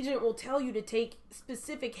 your agent will tell you to take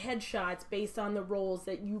specific headshots based on the roles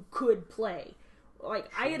that you could play. Like,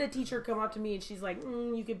 I had a teacher come up to me, and she's like,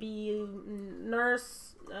 you could be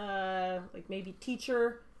nurse, maybe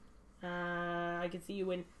teacher. I could see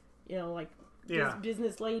you in, Yeah.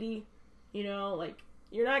 business lady.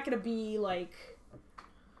 You're not going to be,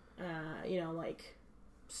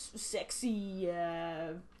 sexy,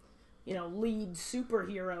 lead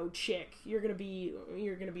superhero chick. You're gonna be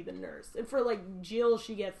the nurse. And for Jill,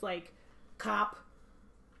 she gets cop.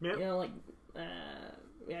 Yep.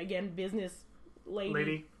 Again, business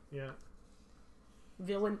Lady. Yeah.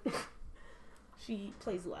 villain. She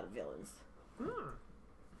plays a lot of villains.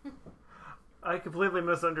 I completely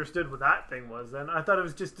misunderstood what that thing was. Then I thought it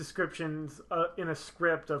was just descriptions in a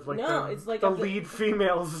script of No, it's like the of the- lead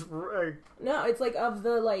females. No, it's of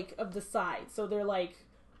the side. So they're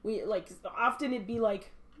often it'd be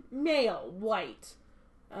male, white,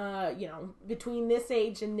 between this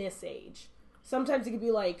age and this age. Sometimes it could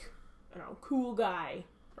be cool guy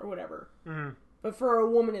or whatever. Mm-hmm. But for a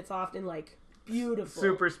woman, it's often beautiful,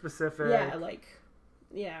 Super specific.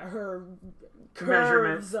 Yeah, her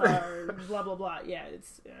Measurements. curves are blah blah blah. Yeah,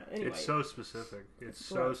 it's anyway. It's so specific. It's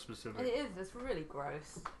so gross. specific. It is. It's really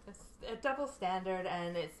gross. It's a double standard,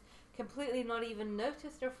 and it's completely not even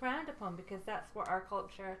noticed or frowned upon because that's what our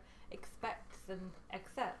culture expects and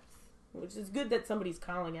accepts. Which is good that somebody's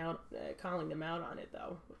calling them out on it,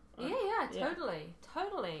 though. Yeah, yeah.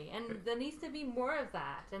 totally. And there needs to be more of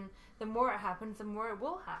that. And the more it happens, the more it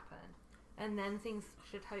will happen. And then things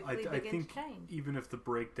should hopefully I begin think to change. even if the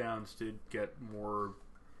breakdowns did get more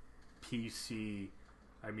PC,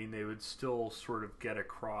 I mean, they would still sort of get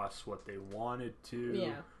across what they wanted to.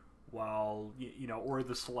 Yeah. While or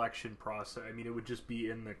the selection process. I mean, it would just be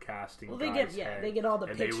in the casting. Well, guy's they head, get all the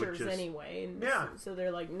and they would pictures just- anyway, and Yeah. so they're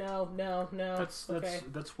like, no. That's okay.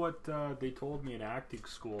 that's what they told me in acting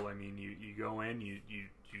school. I mean, you go in, you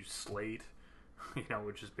slate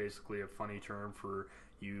which is basically a funny term for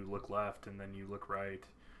you look left and then you look right.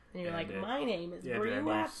 And you're like, my name is Brie and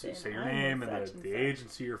Watson. say your name and the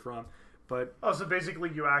agency you're from. But so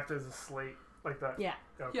basically you act as a slate like that. Yeah.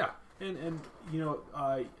 Okay. Yeah, and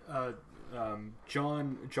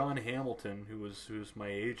John Hamilton, who was my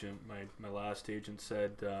agent, my last agent,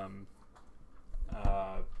 said,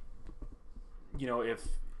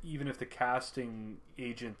 if the casting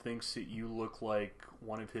agent thinks that you look like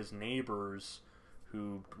one of his neighbors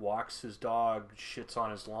who walks his dog, shits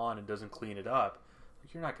on his lawn, and doesn't clean it up,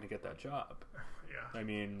 you're not going to get that job. Yeah. I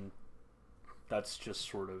mean, that's just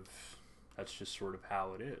sort of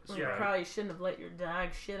how it is. Well, you probably shouldn't have let your dog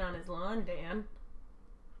shit on his lawn, Dan.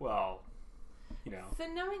 Well, So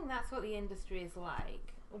knowing that's what the industry is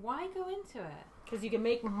like, why go into it? Because you can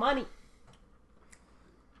make money.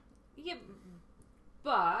 Yeah,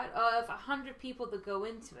 but of 100 people that go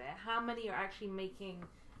into it, how many are actually making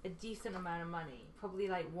a decent amount of money? Probably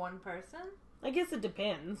like one person? I guess it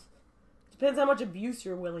depends. Depends how much abuse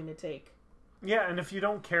you're willing to take. Yeah, and if you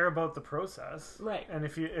don't care about the process, right? And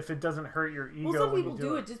if it doesn't hurt your ego, well, some people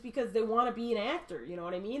do it just because they want to be an actor. You know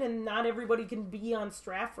what I mean? And not everybody can be on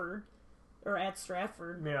Stratford or at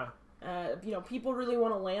Stratford. Yeah. People really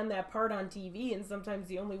want to land that part on TV, and sometimes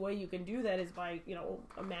the only way you can do that is by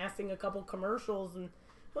amassing a couple commercials and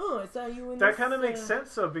I saw you in that kind of makes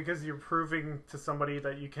sense though, because you're proving to somebody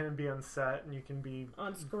that you can be on set and you can be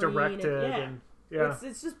on screen directed and. Yeah.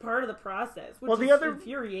 It's just part of the process, which is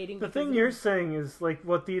infuriating. The thing you're saying is, like,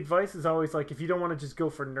 what the advice is always, like, if you don't want to just go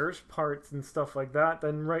for nurse parts and stuff like that,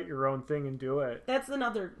 then write your own thing and do it. That's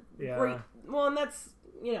another great... Well, and that's,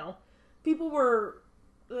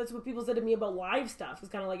 that's what people said to me about live stuff.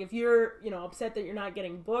 It's kind of like, if you're, upset that you're not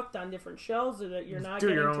getting booked on different shows or that you're not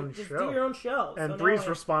getting just do your own show. And Bree's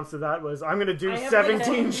response to that was, I'm going to do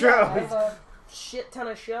 17 shows. I have a shit ton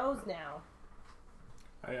of shows now.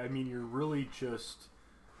 I mean, you're really just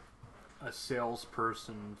a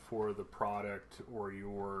salesperson for the product, or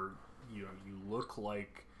you look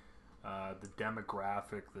like the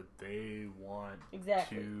demographic that they want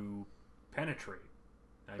to penetrate.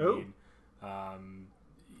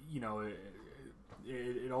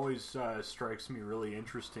 It always strikes me really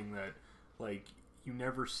interesting that, like, you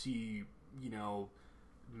never see,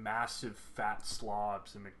 massive fat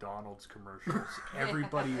slobs in McDonald's commercials.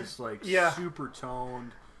 Everybody is like super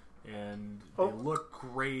toned and they look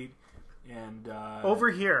great. And over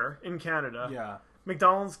here in Canada,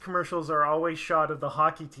 McDonald's commercials are always shot of the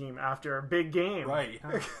hockey team after a big game. Right,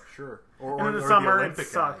 yeah, sure. Or in the summer, the Olympic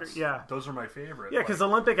soccer. ads. Yeah, those are my favorite. Yeah, because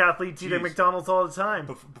Olympic athletes eat at McDonald's all the time.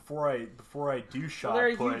 Before I do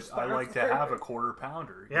shot put, I like to have a quarter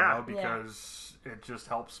pounder. Because it just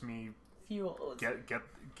helps me fuel.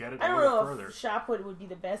 Get it I a don't little know further. If shot put would be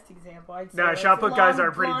the best example. I'd say no, shot put guys are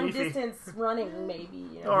pretty long beefy. Distance running,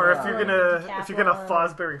 maybe. Or if you're gonna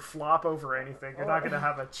Fosbury flop over anything, you're not gonna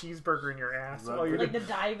have a cheeseburger in your ass. Like the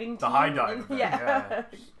diving team. The high dive. Yeah.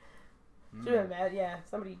 Should have been yeah.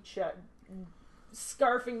 Somebody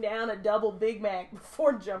scarfing down a double Big Mac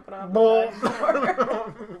before jumping off the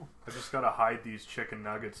diving. I just gotta hide these chicken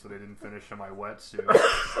nuggets that I didn't finish in my wetsuit.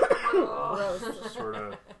 Gross. Sort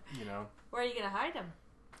of, Where are you gonna hide them?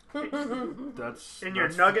 That's in your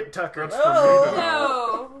nugget tucker.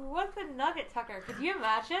 No, what's a nugget tucker? Could you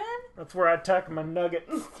imagine? That's where I tuck my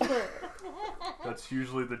nuggets. That's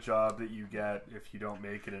usually the job that you get if you don't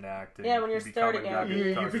make it in acting. Yeah, when you're starting out,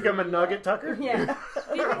 you become a nugget tucker. Yeah.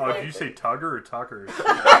 Oh, did you say tugger or tucker?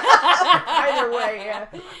 Either way, yeah.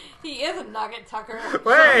 He is a nugget tucker.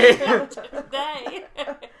 Wait. Today.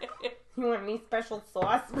 You want any special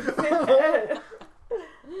sauce with it?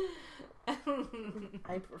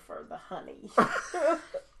 I prefer the honey.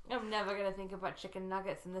 I'm never going to think about chicken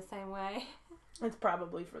nuggets in the same way. It's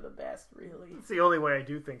probably for the best, really. It's the only way I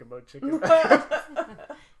do think about chicken. You're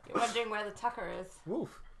wondering where the tucker is.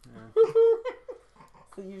 Woof. Yeah.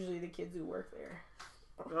 So usually the kids who work there.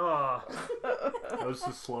 Oh. That was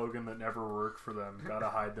the slogan that never worked for them. Gotta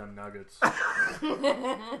hide them nuggets.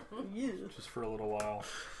 Just for a little while.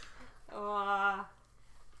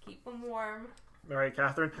 Keep them warm. All right,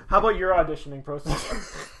 Catherine. How about your auditioning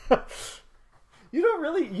process? You don't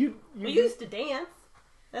really... You used to dance.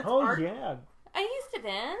 That's art. Yeah. I used to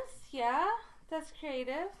dance. Yeah. That's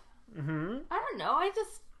creative. Mm-hmm. I don't know. I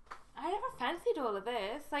never fancied all of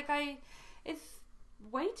this. It's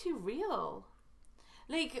way too real.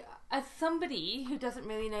 Like, as somebody who doesn't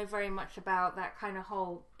really know very much about that kind of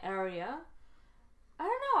whole area, I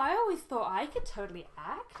don't know. I always thought I could totally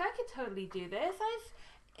act. I could totally do this. I've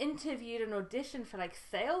interviewed and auditioned for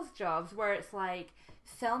sales jobs where it's like,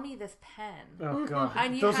 sell me this pen. Oh god,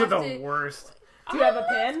 and those are the worst. Do you have a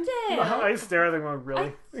pen? It. I stare at them going,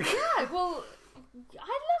 really? Yeah, well,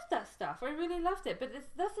 I loved that stuff. I really loved it. But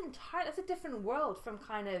that's a different world from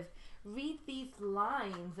kind of read these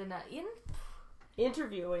lines and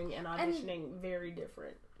Interviewing and auditioning, very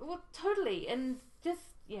different. well, totally, and just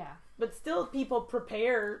yeah. But still, people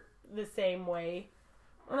prepare the same way.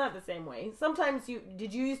 Well, not the same way. Sometimes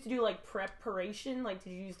did you used to do like preparation? Like,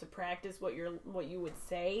 did you used to practice what you would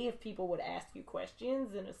say if people would ask you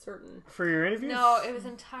questions in a certain? For your interviews? No, it was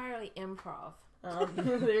entirely improv.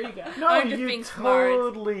 There you go. No, I'm just you being smart.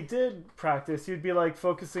 totally did practice. You'd be like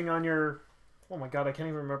focusing on your... Oh my god, I can't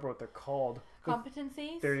even remember what they're called.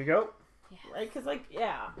 Competencies. There you go. Right? Because like,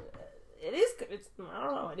 yeah, it is. It's, I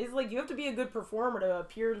don't know. It is like you have to be a good performer to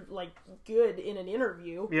appear like good in an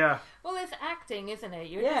interview. Yeah. Well, it's acting, isn't it?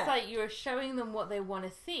 You're Yeah. just like you're showing them what they want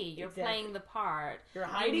to see. You're Exactly. playing the part. You're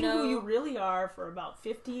hiding who you really are for about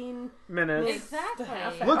 15 Minutes. Exactly. to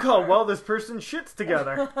half Look how well this person shits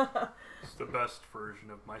together. It's the best version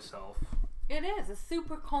of myself. It is a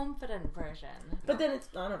super confident version. But then it's,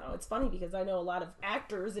 I don't know, it's funny because I know a lot of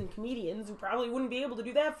actors and comedians who probably wouldn't be able to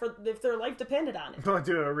do that if their life depended on it. Want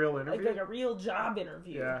to do a real interview? Like a real job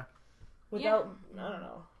interview. Yeah. Without, I don't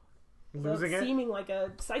know, Losing without it? seeming like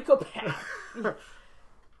a psychopath. What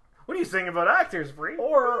are you saying about actors, Bree?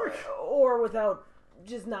 or without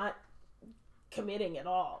just not committing at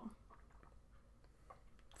all.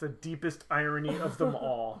 The deepest irony of them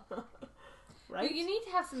all. Right? You need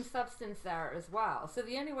to have some substance there as well. So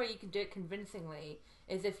the only way you can do it convincingly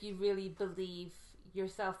is if you really believe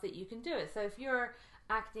yourself that you can do it. So if you're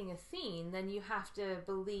acting a scene, then you have to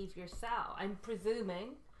believe yourself. I'm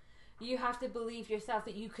presuming you have to believe yourself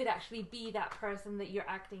that you could actually be that person that you're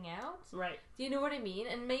acting out. Right. Do you know what I mean?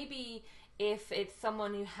 And maybe if it's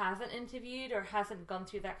someone who hasn't interviewed or hasn't gone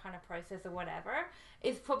through that kind of process or whatever,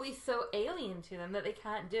 it's probably so alien to them that they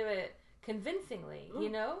can't do it convincingly, you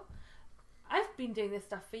know? I've been doing this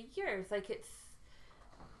stuff for years. Like, it's...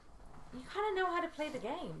 You kind of know how to play the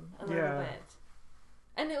game a little bit.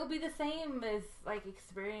 And it'll be the same as, like,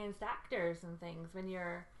 experienced actors and things when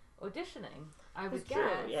you're auditioning, I would guess.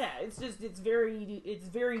 True. Yeah, it's just, it's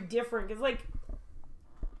very different. Because, like,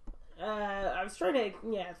 I was trying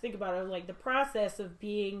to, think about it. Like, the process of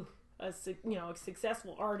being a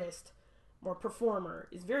successful artist or performer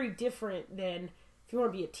is very different than if you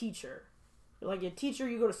want to be a teacher. Like, a teacher,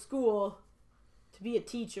 you go to school to be a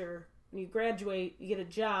teacher. When you graduate, you get a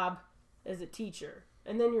job as a teacher.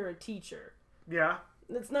 And then you're a teacher. Yeah.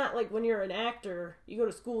 It's not like when you're an actor, you go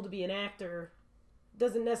to school to be an actor.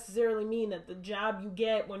 Doesn't necessarily mean that the job you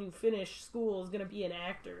get when you finish school is going to be an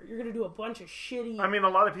actor. You're going to do a bunch of shitty... I mean, a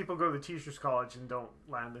lot of people go to teacher's college and don't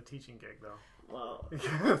land a teaching gig, though. Well, It's the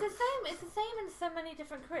same in so many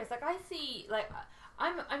different careers. Like, I see, like,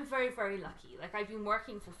 I'm very, very lucky. Like, I've been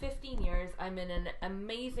working for 15 years. I'm in an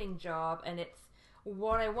amazing job, and it's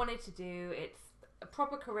what I wanted to do. It's a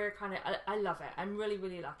proper career kind of... I love it. I'm really,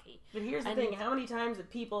 really lucky. but here's the thing. How many times have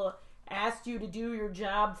people asked you to do your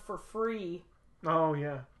job for free Oh,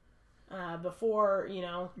 yeah. before,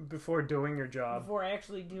 Before doing your job. before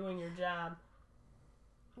actually doing your job?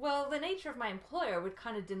 Well, the nature of my employer would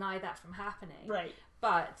kind of deny that from happening. Right.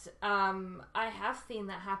 But I have seen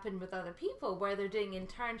that happen with other people where they're doing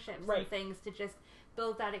internships and things to just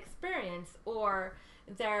build that experience, or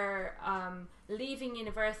they're leaving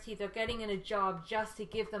university, they're getting in a job just to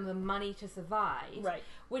give them the money to survive,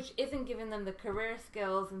 which isn't giving them the career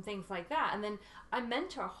skills and things like that. And then I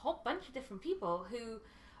mentor a whole bunch of different people who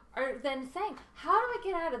are then saying, how do I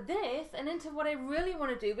get out of this and into what I really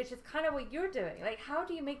want to do, which is kind of what you're doing? Like, how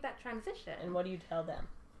do you make that transition? And what do you tell them?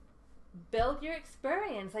 Build your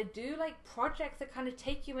experience. I do like projects that kind of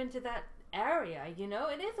take you into that area, you know?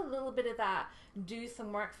 It is a little bit of that, do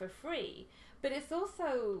some work for free. But it's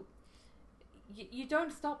also, you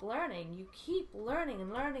don't stop learning. You keep learning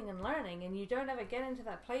and learning and learning, and you don't ever get into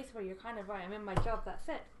that place where you're kind of, right, I'm in my job, that's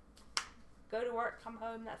it. Go to work, come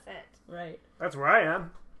home, that's it. Right. That's where I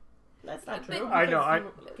am. That's not true. I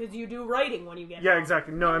know. Because you do writing when you get Yeah, home.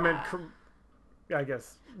 exactly. No, Yeah. I meant... I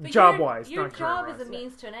guess. But Job-wise, your not job career-wise. is a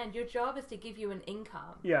means to an end. Your job is to give you an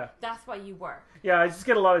income. Yeah. That's why you work. Yeah, I just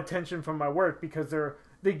get a lot of tension from my work because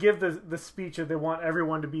they give the speech that they want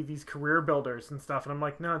everyone to be these career builders and stuff, and I'm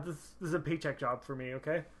like, no, this is a paycheck job for me,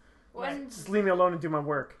 okay? When Just leave me alone and do my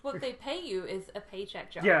work. what they pay you is a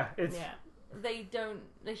paycheck job. Yeah, it's... Yeah.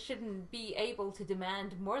 They shouldn't be able to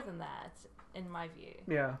demand more than that, in my view.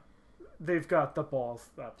 Yeah. They've got the balls,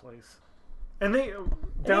 that place. And they... I think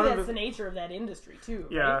down in that's the nature of that industry, too.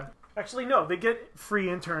 Yeah. Right? Actually, no, they get free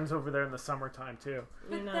interns over there in the summertime, too.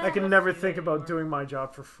 You're not that- I can supposed never to do think that about anymore. doing my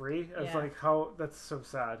job for free. I was Yeah. like, how... That's so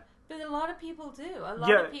sad. But a lot of people do. A lot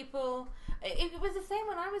Yeah. of people... It was the same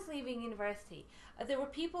when I was leaving university. There were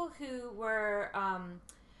people who were...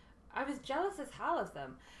 I was jealous as hell of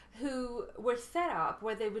them, who were set up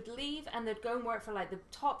where they would leave and they'd go and work for like the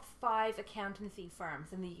top 5 accountancy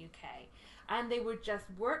firms in the UK. And they would just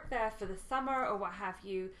work there for the summer or what have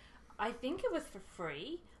you. I think it was for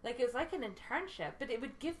free. Like, it was like an internship, but it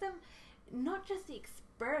would give them not just the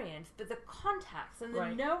experience, but the contacts and the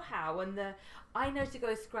know-how and the, I know to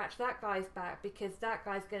go scratch that guy's back because that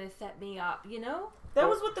guy's going to set me up, you know? That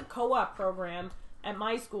was what the co-op program at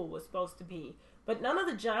my school was supposed to be. But none of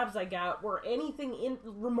the jobs I got were anything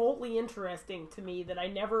remotely interesting to me that I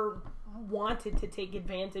never wanted to take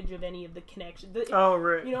advantage of any of the connections. Oh,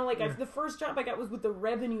 right. You know, like the first job I got was with the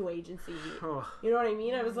revenue agency. Oh. You know what I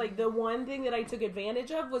mean? I was like, the one thing that I took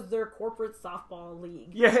advantage of was their corporate softball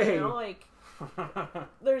league. Yay! You know, like,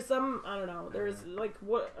 there's some, I don't know, there's like,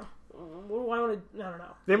 what do I want to, I don't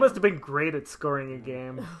know. They must have been great at scoring a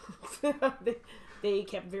game. they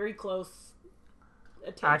kept very close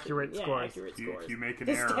attention. Accurate scores. Accurate If scores. you make an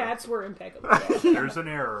The error, stats were impeccable. there's an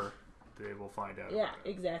error, they will find out. Yeah,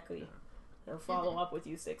 exactly. They'll follow up with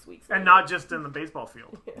you 6 weeks And later. not just in the baseball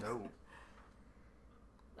field. No.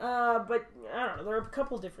 But I don't know. There are a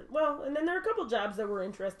couple different. Well, and then there are a couple jobs that were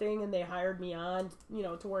interesting, and they hired me on, you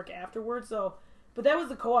know, to work afterwards. So, but that was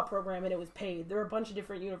the co-op program, and it was paid. There are a bunch of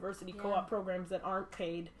different university co-op programs that aren't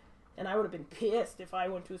paid, and I would have been pissed if I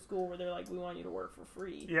went to a school where they're like, "We want you to work for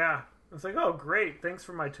free." Yeah. It's like, oh, great. Thanks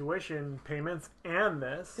for my tuition payments and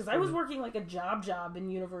this. Because I was working like a job in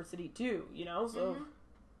university too, you know. So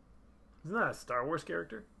Isn't that a Star Wars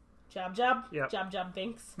character? job, Yep. job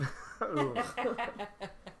Binks. Ooh.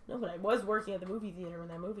 No, but I was working at the movie theater when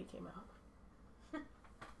that movie came out.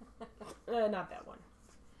 Not that one.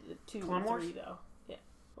 The 2 Clone and Wars? 3, though. Yeah.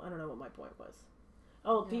 Well, I don't know what my point was.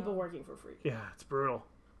 Oh, people working for free. Yeah, it's brutal.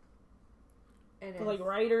 It But, is. like,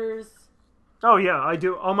 writers. Oh, yeah, I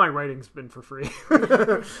do. All my writing's been for free.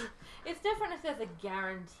 It's different if there's a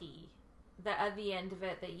guarantee that at the end of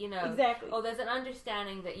it that, you know, Exactly. oh, there's an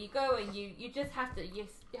understanding that you go and you just have to you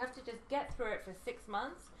have to just get through it for 6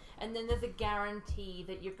 months, and then there's a guarantee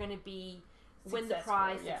that you're going to be win the Successful,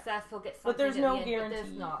 prize, yeah. successful, get something. But there's at no the end, guarantee. But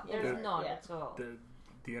there's not. Yeah. There's not Yeah. at all.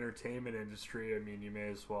 The entertainment industry, I mean, you may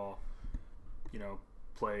as well, you know,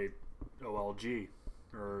 play OLG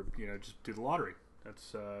or, you know, just do the lottery.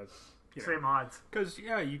 That's, you know, Same odds. because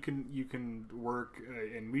you can work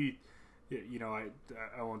and we, you know,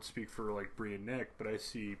 I won't speak for like Bree and Nick, but I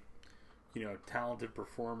see, you know, talented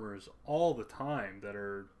performers all the time that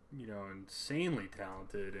are, you know, insanely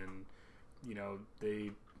talented, and you know,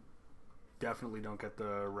 they definitely don't get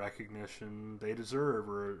the recognition they deserve,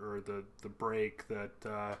 or the break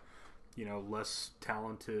that you know, less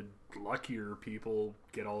talented, luckier people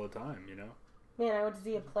get all the time, you know. Man, I went to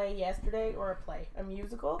see a play yesterday, a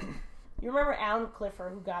musical. You remember Alan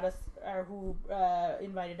Clifford, who got us, or who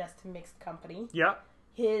invited us to Mixed Company? Yeah.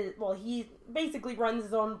 He basically runs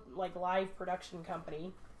his own like live production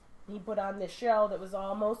company. He put on this show that was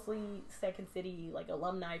all mostly Second City like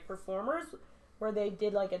alumni performers, where they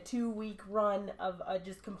did like a 2-week run of a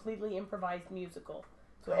just completely improvised musical.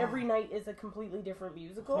 So every night is a completely different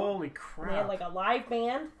musical. Holy And crap. they had like a live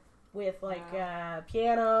band with like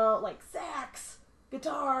piano, like sax,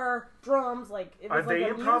 guitar, drums. Like it was Are they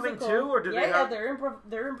like a improvising musical. too, or do they have...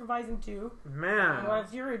 they're improvising too. Man. Well,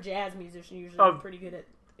 if you're a jazz musician, you're usually Oh, pretty good at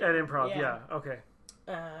improv, yeah. Okay.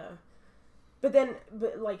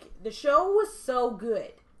 But like the show was so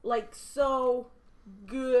good, like so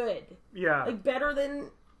good, Yeah. like better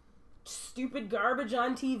than stupid garbage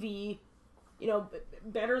on TV. You know,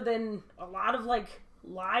 better than a lot of like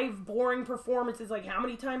live boring performances. Like how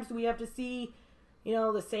many times do we have to see, you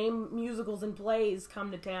know, the same musicals and plays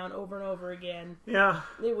come to town over and over again? Yeah.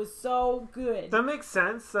 It was so good. That makes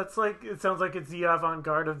sense. That's like, it sounds like it's the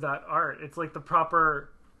avant-garde of that art. It's like the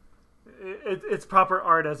proper... It's proper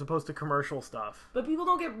art as opposed to commercial stuff. But people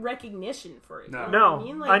don't get recognition for it. No. You know No, what I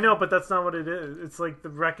mean? I know, but that's not what it is. It's like the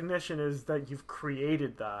recognition is that you've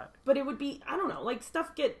created that. But it would be, I don't know, like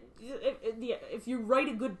stuff if you write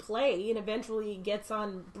a good play and eventually it gets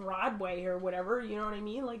on Broadway or whatever, you know what I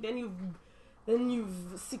mean? Like then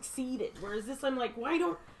you've succeeded. Whereas this, I'm like, why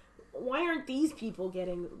aren't these people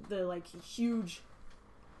getting the like huge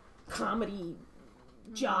comedy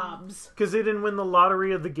jobs? Because they didn't win the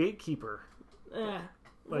lottery of the gatekeeper.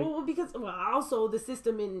 Like- Because also the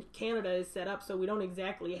system in Canada is set up so we don't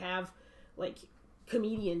exactly have like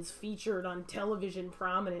comedians featured on television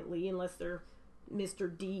prominently unless they're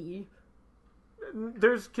Mr. D.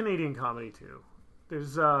 There's Canadian comedy too.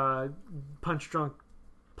 There's Punch Drunk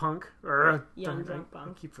Punk. Young Drunk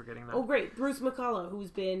Punk. I keep forgetting that. Oh, great. Bruce McCullough, who's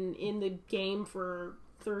been in the game for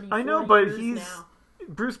 30 I know, 40 but years he's... now.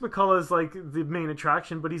 Bruce McCullough is like the main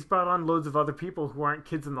attraction, but he's brought on loads of other people who aren't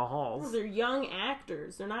kids in the halls. Well, they're young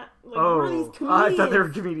actors. They're not, like, who are these comedians? I thought they were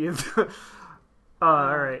comedians.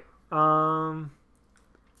 Alright. I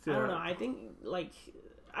don't know. I think, like,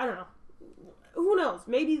 I don't know. Who knows?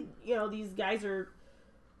 Maybe, these guys are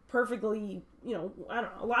perfectly, I don't know.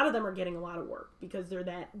 A lot of them are getting a lot of work because they're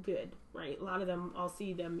that good, right? A lot of them, I'll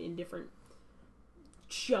see them in different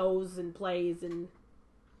shows and plays and,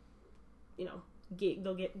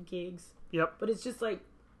 they'll get gigs. Yep. But it's just like,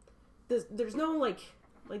 there's no, like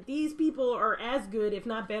these people are as good, if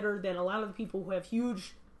not better, than a lot of the people who have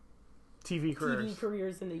huge TV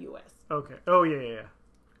careers in the U.S. Okay. Oh, yeah.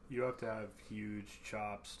 You have to have huge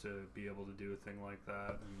chops to be able to do a thing like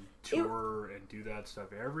that and tour and do that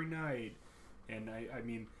stuff every night. And I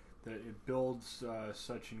mean, it builds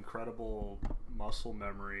such incredible muscle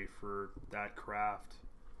memory for that craft.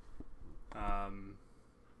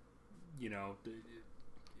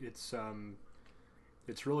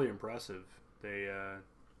 It's really impressive. They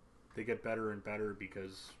get better and better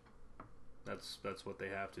because that's what they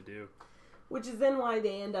have to do. Which is then why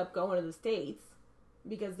they end up going to the States,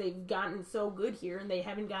 because they've gotten so good here and they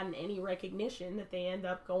haven't gotten any recognition that they end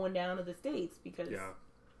up going down to the States because... Yeah.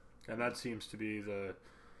 And that seems to be the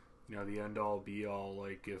end all be all.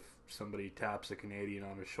 Like, if somebody taps a Canadian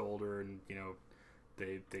on the shoulder and,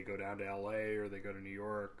 they go down to LA or they go to New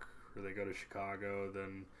York or they go to Chicago,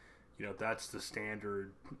 then, that's the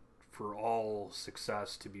standard for all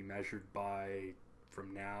success to be measured by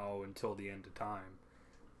from now until the end of time.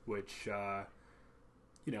 Which, you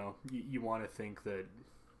want to think that,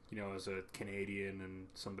 as a Canadian and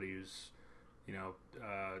somebody who's,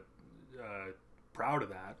 proud of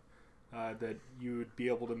that, that you would be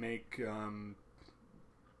able to make,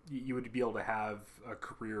 you would be able to have a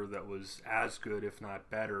career that was as good, if not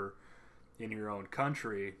better, in your own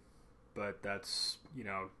country. But that's,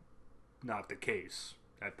 not the case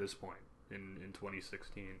at this point in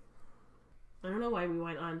 2016. I don't know why we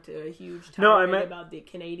went on to a huge tirade about the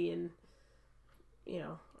Canadian,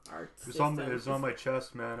 art system. It's on my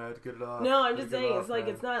chest, man. I had to get it off. No, I'm just saying, it's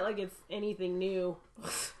not like it's anything new.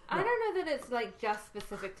 I don't know that it's like just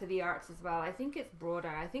specific to the arts as well. I think it's broader.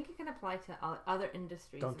 I think it can apply to other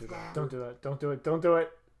industries as well. Don't do that. Don't do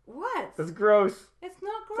it. What? That's gross. It's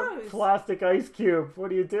not gross. It's a plastic ice cube.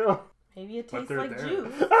 What do you do? Maybe it tastes like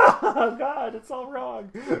juice. Oh, God, it's all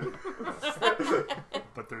wrong.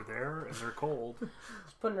 But they're there and they're cold.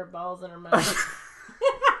 Just putting her balls in her mouth.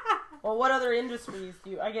 Well, what other industries do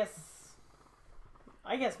you... I guess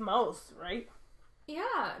most, right?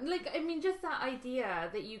 Yeah, just that idea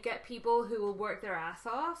that you get people who will work their ass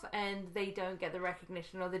off and they don't get the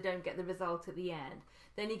recognition or they don't get the result at the end.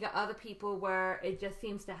 Then you get other people where it just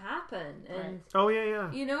seems to happen. And right. Oh,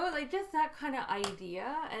 yeah. Just that kind of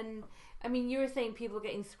idea. And, you were saying people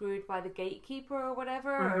getting screwed by the gatekeeper or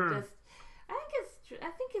whatever, mm-hmm. or just... I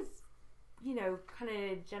think it's, kind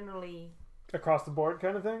of generally... Across the board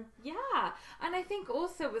kind of thing? Yeah. And I think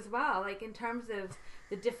also as well, like in terms of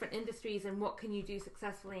the different industries and what can you do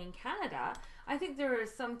successfully in Canada, I think there are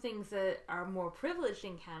some things that are more privileged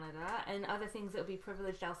in Canada and other things that will be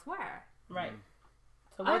privileged elsewhere. Right.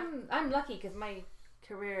 So I'm lucky because my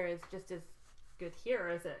career is just as good here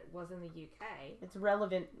as it was in the UK. It's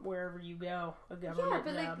relevant wherever you go. A government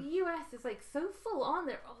but job. like the US is like so full on.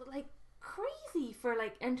 They're like crazy for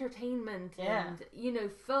like entertainment and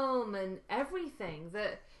film and everything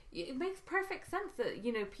that it makes perfect sense that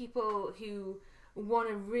people who want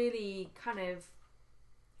to really kind of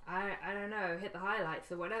I don't know, hit the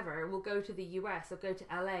highlights or whatever, will go to the US or go to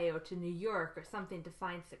LA or to New York or something to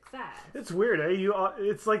find success. It's weird, eh?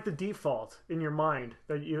 It's like the default in your mind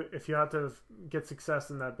that if you have to get success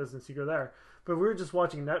in that business, you go there. But we were just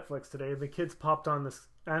watching Netflix today, and the kids popped on this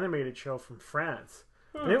animated show from France.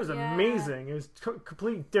 And it was amazing. It was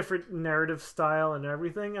completely different narrative style and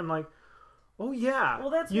everything. And like, oh yeah, well,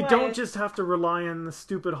 that's you don't just have to rely on the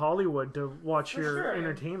stupid Hollywood to watch your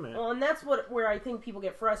entertainment. Well, and that's where I think people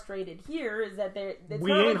get frustrated here is that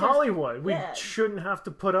we ain't Hollywood. We shouldn't have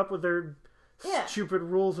to put up with their stupid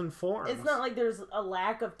rules and forms. It's not like there's a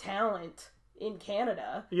lack of talent in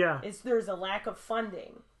Canada. Yeah, there's a lack of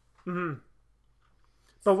funding. Mm-hmm.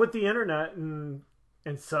 But with the internet and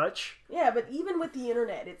such. Yeah, but even with the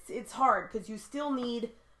internet, it's hard because you still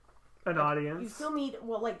need an audience. You still need,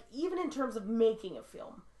 even in terms of making a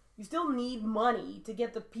film, you still need money to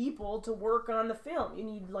get the people to work on the film. You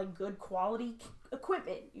need good quality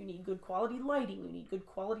equipment. You need good quality lighting. You need good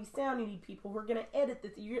quality sound. You need people who are going to edit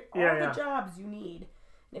this. The jobs you need.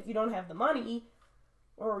 And if you don't have the money,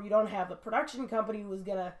 or you don't have a production company who's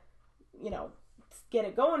gonna, get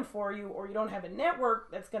it going for you, or you don't have a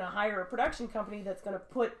network that's gonna hire a production company that's gonna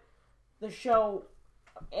put the show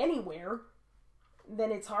anywhere,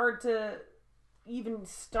 then it's hard to even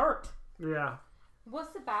start. Yeah. What's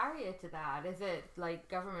the barrier to that? Is it like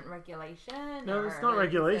government regulation? No, or, it's not like,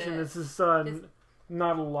 regulation. It's just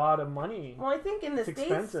not a lot of money. Well, I think in the It's States,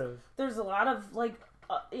 expensive. there's a lot of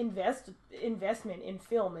investment in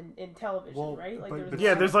film and television, right? Like,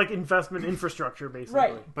 There's like investment infrastructure, basically.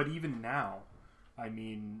 Right. But even now, I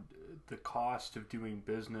mean, the cost of doing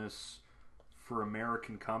business for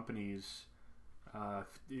American companies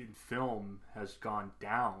in film has gone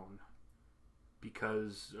down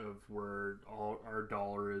because of where all our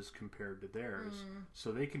dollar is compared to theirs.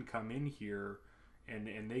 So they can come in here and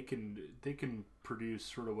they can produce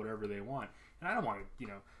sort of whatever they want. And I don't want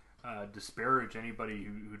to disparage anybody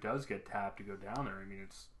who does get tapped to go down there. I mean,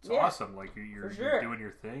 it's awesome. Like you're doing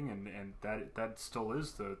your thing, and that still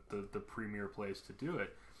is the premier place to do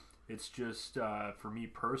it. It's just for me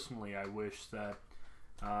personally, I wish that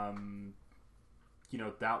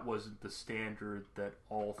that wasn't the standard that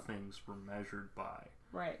all things were measured by.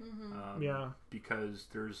 Right. Because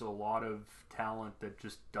there's a lot of talent that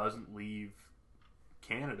just doesn't leave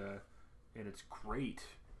Canada, and it's great.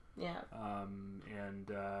 Yeah.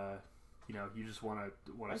 You just want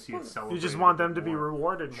to see it celebrated. You just want them to be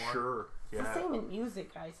rewarded more. Sure. It's the same in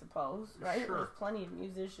music, I suppose, right? Sure. There's plenty of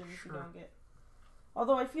musicians who don't get...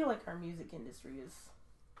 Although I feel like our music industry is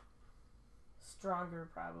stronger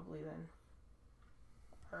probably than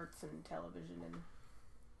arts and television and...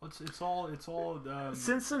 It's all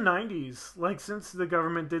since the 90s, like since the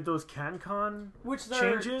government did those CanCon which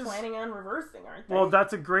they're changes, planning on reversing, aren't they? well,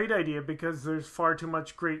 that's a great idea because there's far too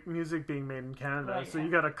much great music being made in Canada, Right, so yeah. you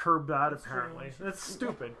got to curb that. That's apparently, true. that's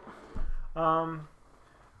stupid.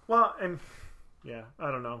 Well, and yeah, I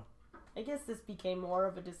don't know. I guess this became more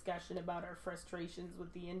of a discussion about our frustrations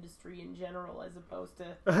with the industry in general as opposed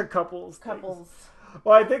to Couples. Things.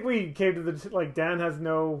 Well, I think we came to the Dan has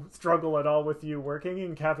no struggle at all with you working,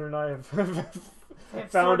 and Catherine and I have found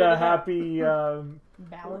sorted a it out. happy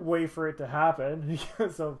Balance. way for it to happen.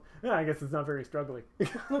 So yeah, I guess it's not very struggling.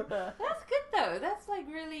 That's good though. That's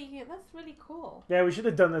really cool. Yeah, we should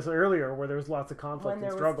have done this earlier, where there was lots of conflict When and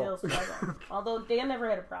there struggle. was still struggle. Although Dan never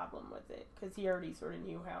had a problem with it because he already sort of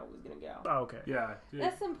knew how it was going to go. Oh, okay. Yeah.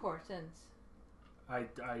 That's important. I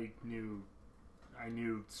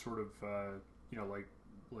knew sort of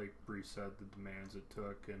like Bree said, the demands it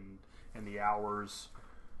took and the hours,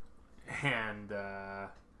 and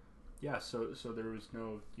so there was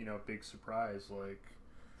no big surprise like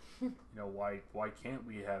why can't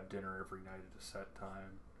we have dinner every night at a set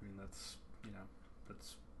time? I mean that's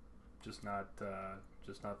just not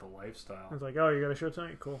the lifestyle. It's like, oh, you got a show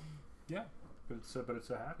tonight? Cool. Yeah, but it's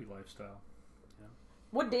a happy lifestyle.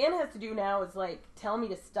 What Dan has to do now is like tell me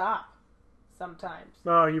to stop. Sometimes.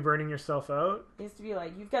 Oh, are you burning yourself out? He used to be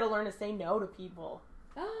like, you've got to learn to say no to people.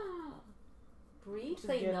 Oh, Bree, is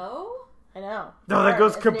say good. no. I know. No, that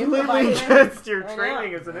goes As an completely improviser. against your I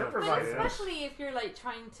training know. as an Yeah. But improviser. especially if you're like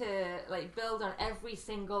trying to like build on every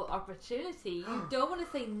single opportunity, you don't want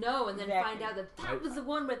to say no and then Exactly. find out that was the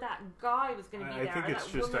one where that guy was going to be I there. think or it's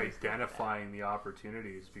that just woman was gonna be identifying the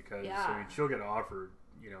opportunities because Yeah. I mean she'll get offered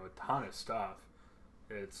a ton of stuff.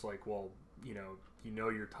 It's like, well,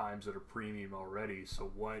 your time's at a premium already,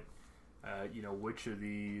 so what which of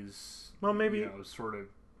these Well, maybe sort of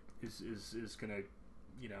is gonna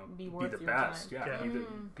Be be worth the your best. time. Yeah, Yeah.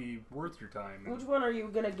 be worth your time. Which one are you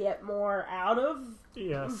going to get more out of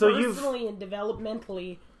yeah. So you've personally and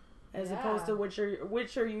developmentally as Yeah. opposed to which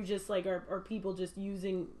are you just like, are people just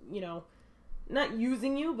using, not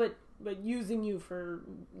using you, but using you for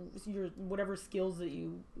your whatever skills that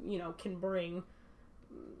you can bring.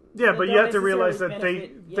 yeah, that but you don't have to realize that necessarily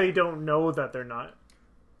they benefit- don't know that they're not.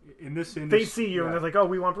 In this industry, They see you and they're like, oh,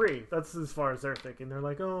 we want Brie. That's as far as they're thinking. They're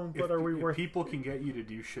like, oh, but are we if worth? people can get you to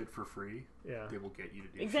do shit for free, Yeah. they will get you to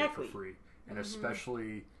do Exactly. shit for free, and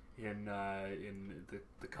especially in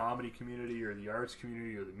the comedy community or the arts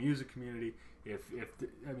community or the music community.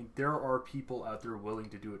 There are people out there willing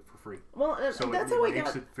to do it for free. Well, So that's it how I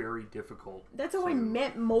makes got. it very difficult. That's how I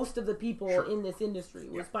met most of the people Sure. in this industry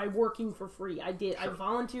was Yeah. by working for free. I Sure.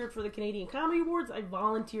 volunteered for the Canadian Comedy Awards. I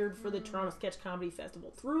volunteered for the Toronto Sketch Comedy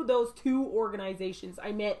Festival. Through those two organizations,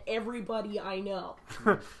 I met everybody I know,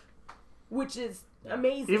 which is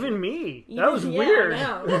amazing. Even me. Even- That was yeah, weird. I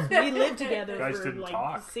know. We lived together Guys for didn't like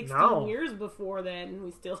talk. 16 No. years before then, and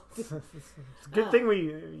we still. It's a good thing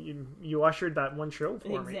you ushered that one show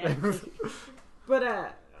for me. Exactly.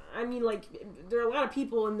 But I mean, like, there are a lot of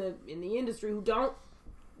people in the industry who don't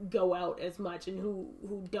go out as much and who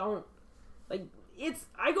don't. Like,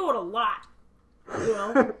 I go out a lot, you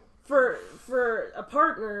know, for a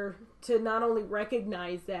partner to not only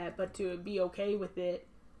recognize that, but to be okay with it,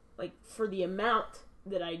 like, for the amount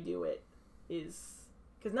that I do it is,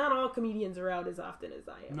 because not all comedians are out as often as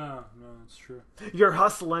I am. No, it's true. You're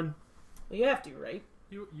hustling. Well, you have to, right?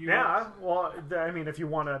 Yeah, well, I mean, if you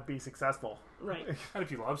want to be successful. Right. And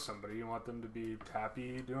if you love somebody, you want them to be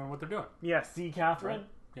happy doing what they're doing. Yeah, see, Catherine?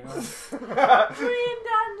 You know? Bree and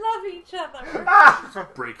Dad love each other.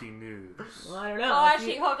 Breaking news. Well, I don't know. Oh, If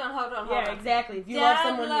actually, you- hold on. Yeah, exactly. If you Dan love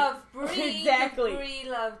someone, loves Bree. Exactly. Bree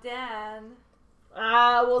love Dan.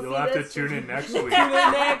 We'll You'll see. have to this. tune in next Tune week. in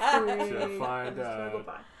next week To find Struggle out.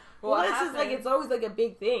 Pie. What Well, this is happened? like, it's always like a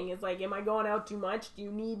big thing. It's like, am I going out too much? Do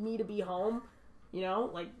you need me to be home? You know,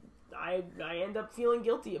 like, I end up feeling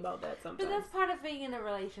guilty about that sometimes. But that's part of being in a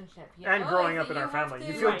relationship, you know? And growing Like, up in our have family.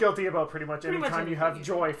 to- You feel Right. guilty about pretty much Pretty any much time you anything have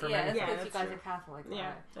joy from Yeah, anything. it's because that's you guys true. are Catholic.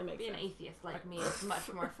 Yeah, that makes Being an sense. atheist like me is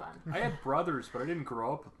much more fun. I had brothers, but I didn't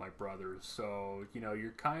grow up with my brothers, so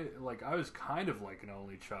you're kind of like, I was kind of like an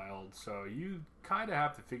only child, so you kind of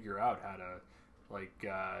have to figure out how to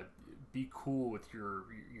be cool with your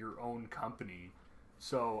own company.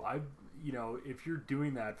 So if you're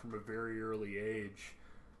doing that from a very early age,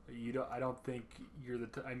 I don't think you're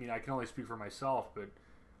I mean, I can only speak for myself, but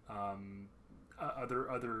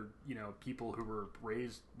other people who were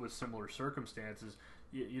raised with similar circumstances,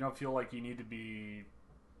 you don't feel like you need to be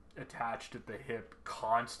attached at the hip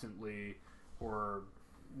constantly or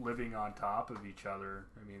living on top of each other.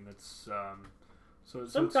 I mean, that's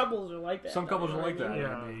Some couples are like that. some though, couples you are know like what I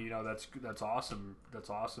that. mean? Yeah. I mean, that's awesome. That's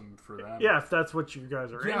awesome for them. Yeah, if that's what you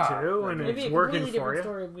guys are Yeah, into right. and It'd be it's a working completely for different you.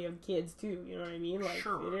 story if we have kids too. You know what I mean? Like,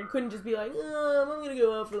 Sure. it couldn't just be like, I'm gonna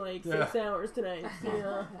go out for like 6 Yeah. hours tonight. You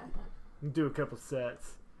know? Do a couple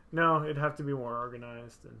sets. No, it'd have to be more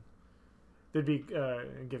organized and there'd be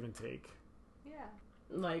give and take. Yeah.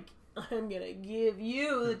 Like, I'm gonna give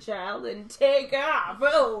you the child and take off.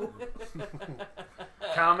 Oh,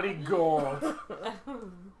 Comedy gold.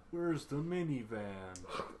 Where's the minivan?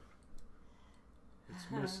 It's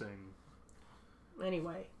missing.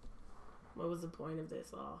 anyway, what was the point of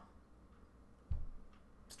this all?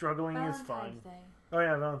 Struggling is fun. Valentine's Day. Oh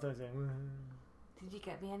yeah, Valentine's Day. Did you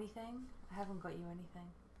get me anything? I haven't got you anything.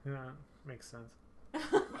 Yeah, makes sense.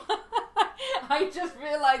 I just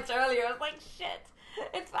realized earlier. I was like, shit.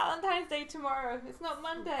 It's Valentine's Day tomorrow. It's not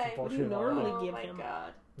Monday. Bullshit. What do you normally Oh give my him?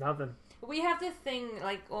 god. Nothing. We have this thing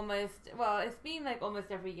like it's been like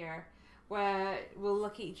almost every year where we'll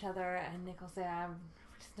look at each other and Nick will say,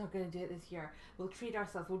 we're just not going to do it this year. We'll treat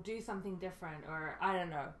ourselves. We'll do something different, or I don't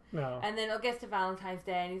know. No. And then it gets to Valentine's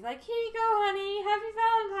Day and he's like, here you go, honey. Happy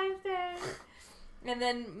Valentine's Day. And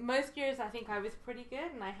then most years I think I was pretty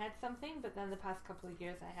good and I had something, but then the past couple of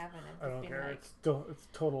years I haven't. It's I don't been care. like, It's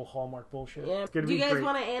total Hallmark bullshit. Yeah. It's gonna Do you be guys great.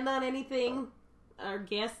 want to end on anything? Our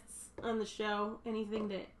guests on the show, anything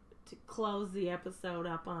to close the episode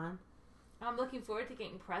up on? I'm looking forward to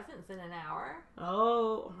getting presents in an hour.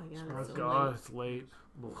 Oh my god, Oh it's so god, late. it's late.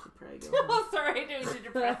 Ugh. Should probably go home. Oh, sorry, I didn't mean to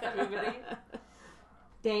depress everybody.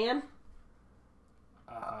 Dan?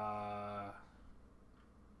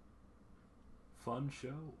 Fun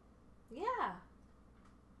show. Yeah.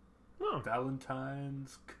 Oh,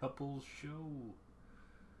 Valentine's couples show.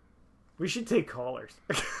 we should take callers.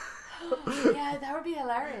 Yeah, that would be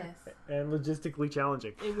hilarious. And logistically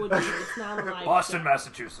challenging. It would be. It's not a live Boston, show.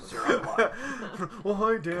 Massachusetts. You're on the line. Well,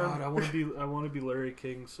 hi, Dan. God, I want to be Larry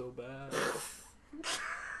King so bad.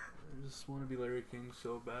 I just want to be Larry King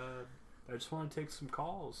so bad. I just want to take some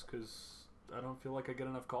calls because I don't feel like I get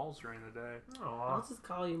enough calls during the day. Aw. I'll just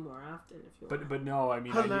call you more often if you want. But no, I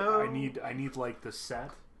mean, Hello? I need like the set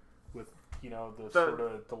with the The- sort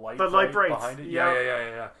of the light the light bright brights, behind it. yeah.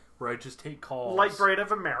 Yeah. Where I just take calls. Light Bright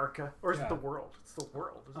of America. Or is Yeah. it the world? It's the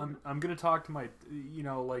world, isn't I'm gonna talk to my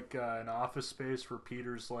an office space where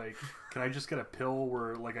Peter's like, can I just get a pill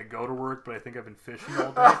where like I go to work but I think I've been fishing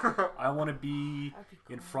all day? I want to be That'd be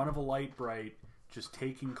cool. in front of a light bright, just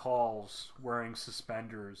taking calls, wearing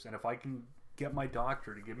suspenders, and if I can get my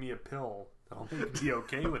doctor to give me a pill, that'll make me be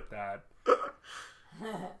okay with that.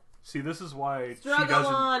 See, this is why she Struggle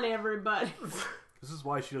doesn't. on, everybody. This is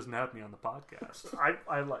why she doesn't have me on the podcast.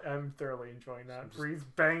 I'm thoroughly enjoying that. Bree's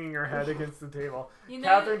banging her head against the table. You know,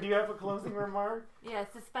 Catherine, do you have a closing remark? yeah,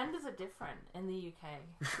 suspenders are different in the UK.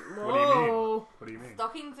 What do you mean? Whoa. What do you mean?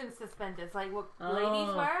 Stockings and suspenders, like what Oh.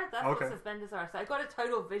 ladies wear, that's Okay. what suspenders are. So I got a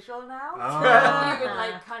total visual now. Ah. Even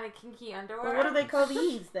like kind of kinky underwear. Well, what do they call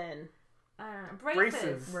these then? I don't know.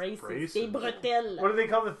 Braces. Braces. Braces. Braces. Des bretelles. What do they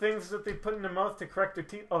call the things that they put in the mouth to correct their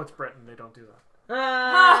teeth? Oh, it's Breton. They don't do that.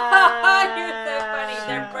 You're so funny.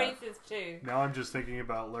 They're braces too. Now I'm just thinking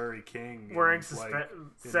about Larry King Wearing in,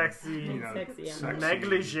 sexy, you know, Sexy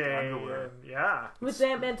negligee. underwear. And, yeah. With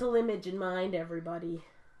that mental image in mind, everybody.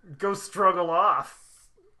 Go struggle off.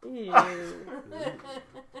 Ew.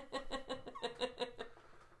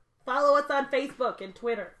 Follow us on Facebook and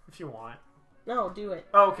Twitter. If you want. No, do it.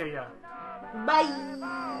 Oh, okay, yeah. Bye.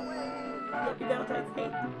 Happy Valentine's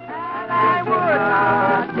Day.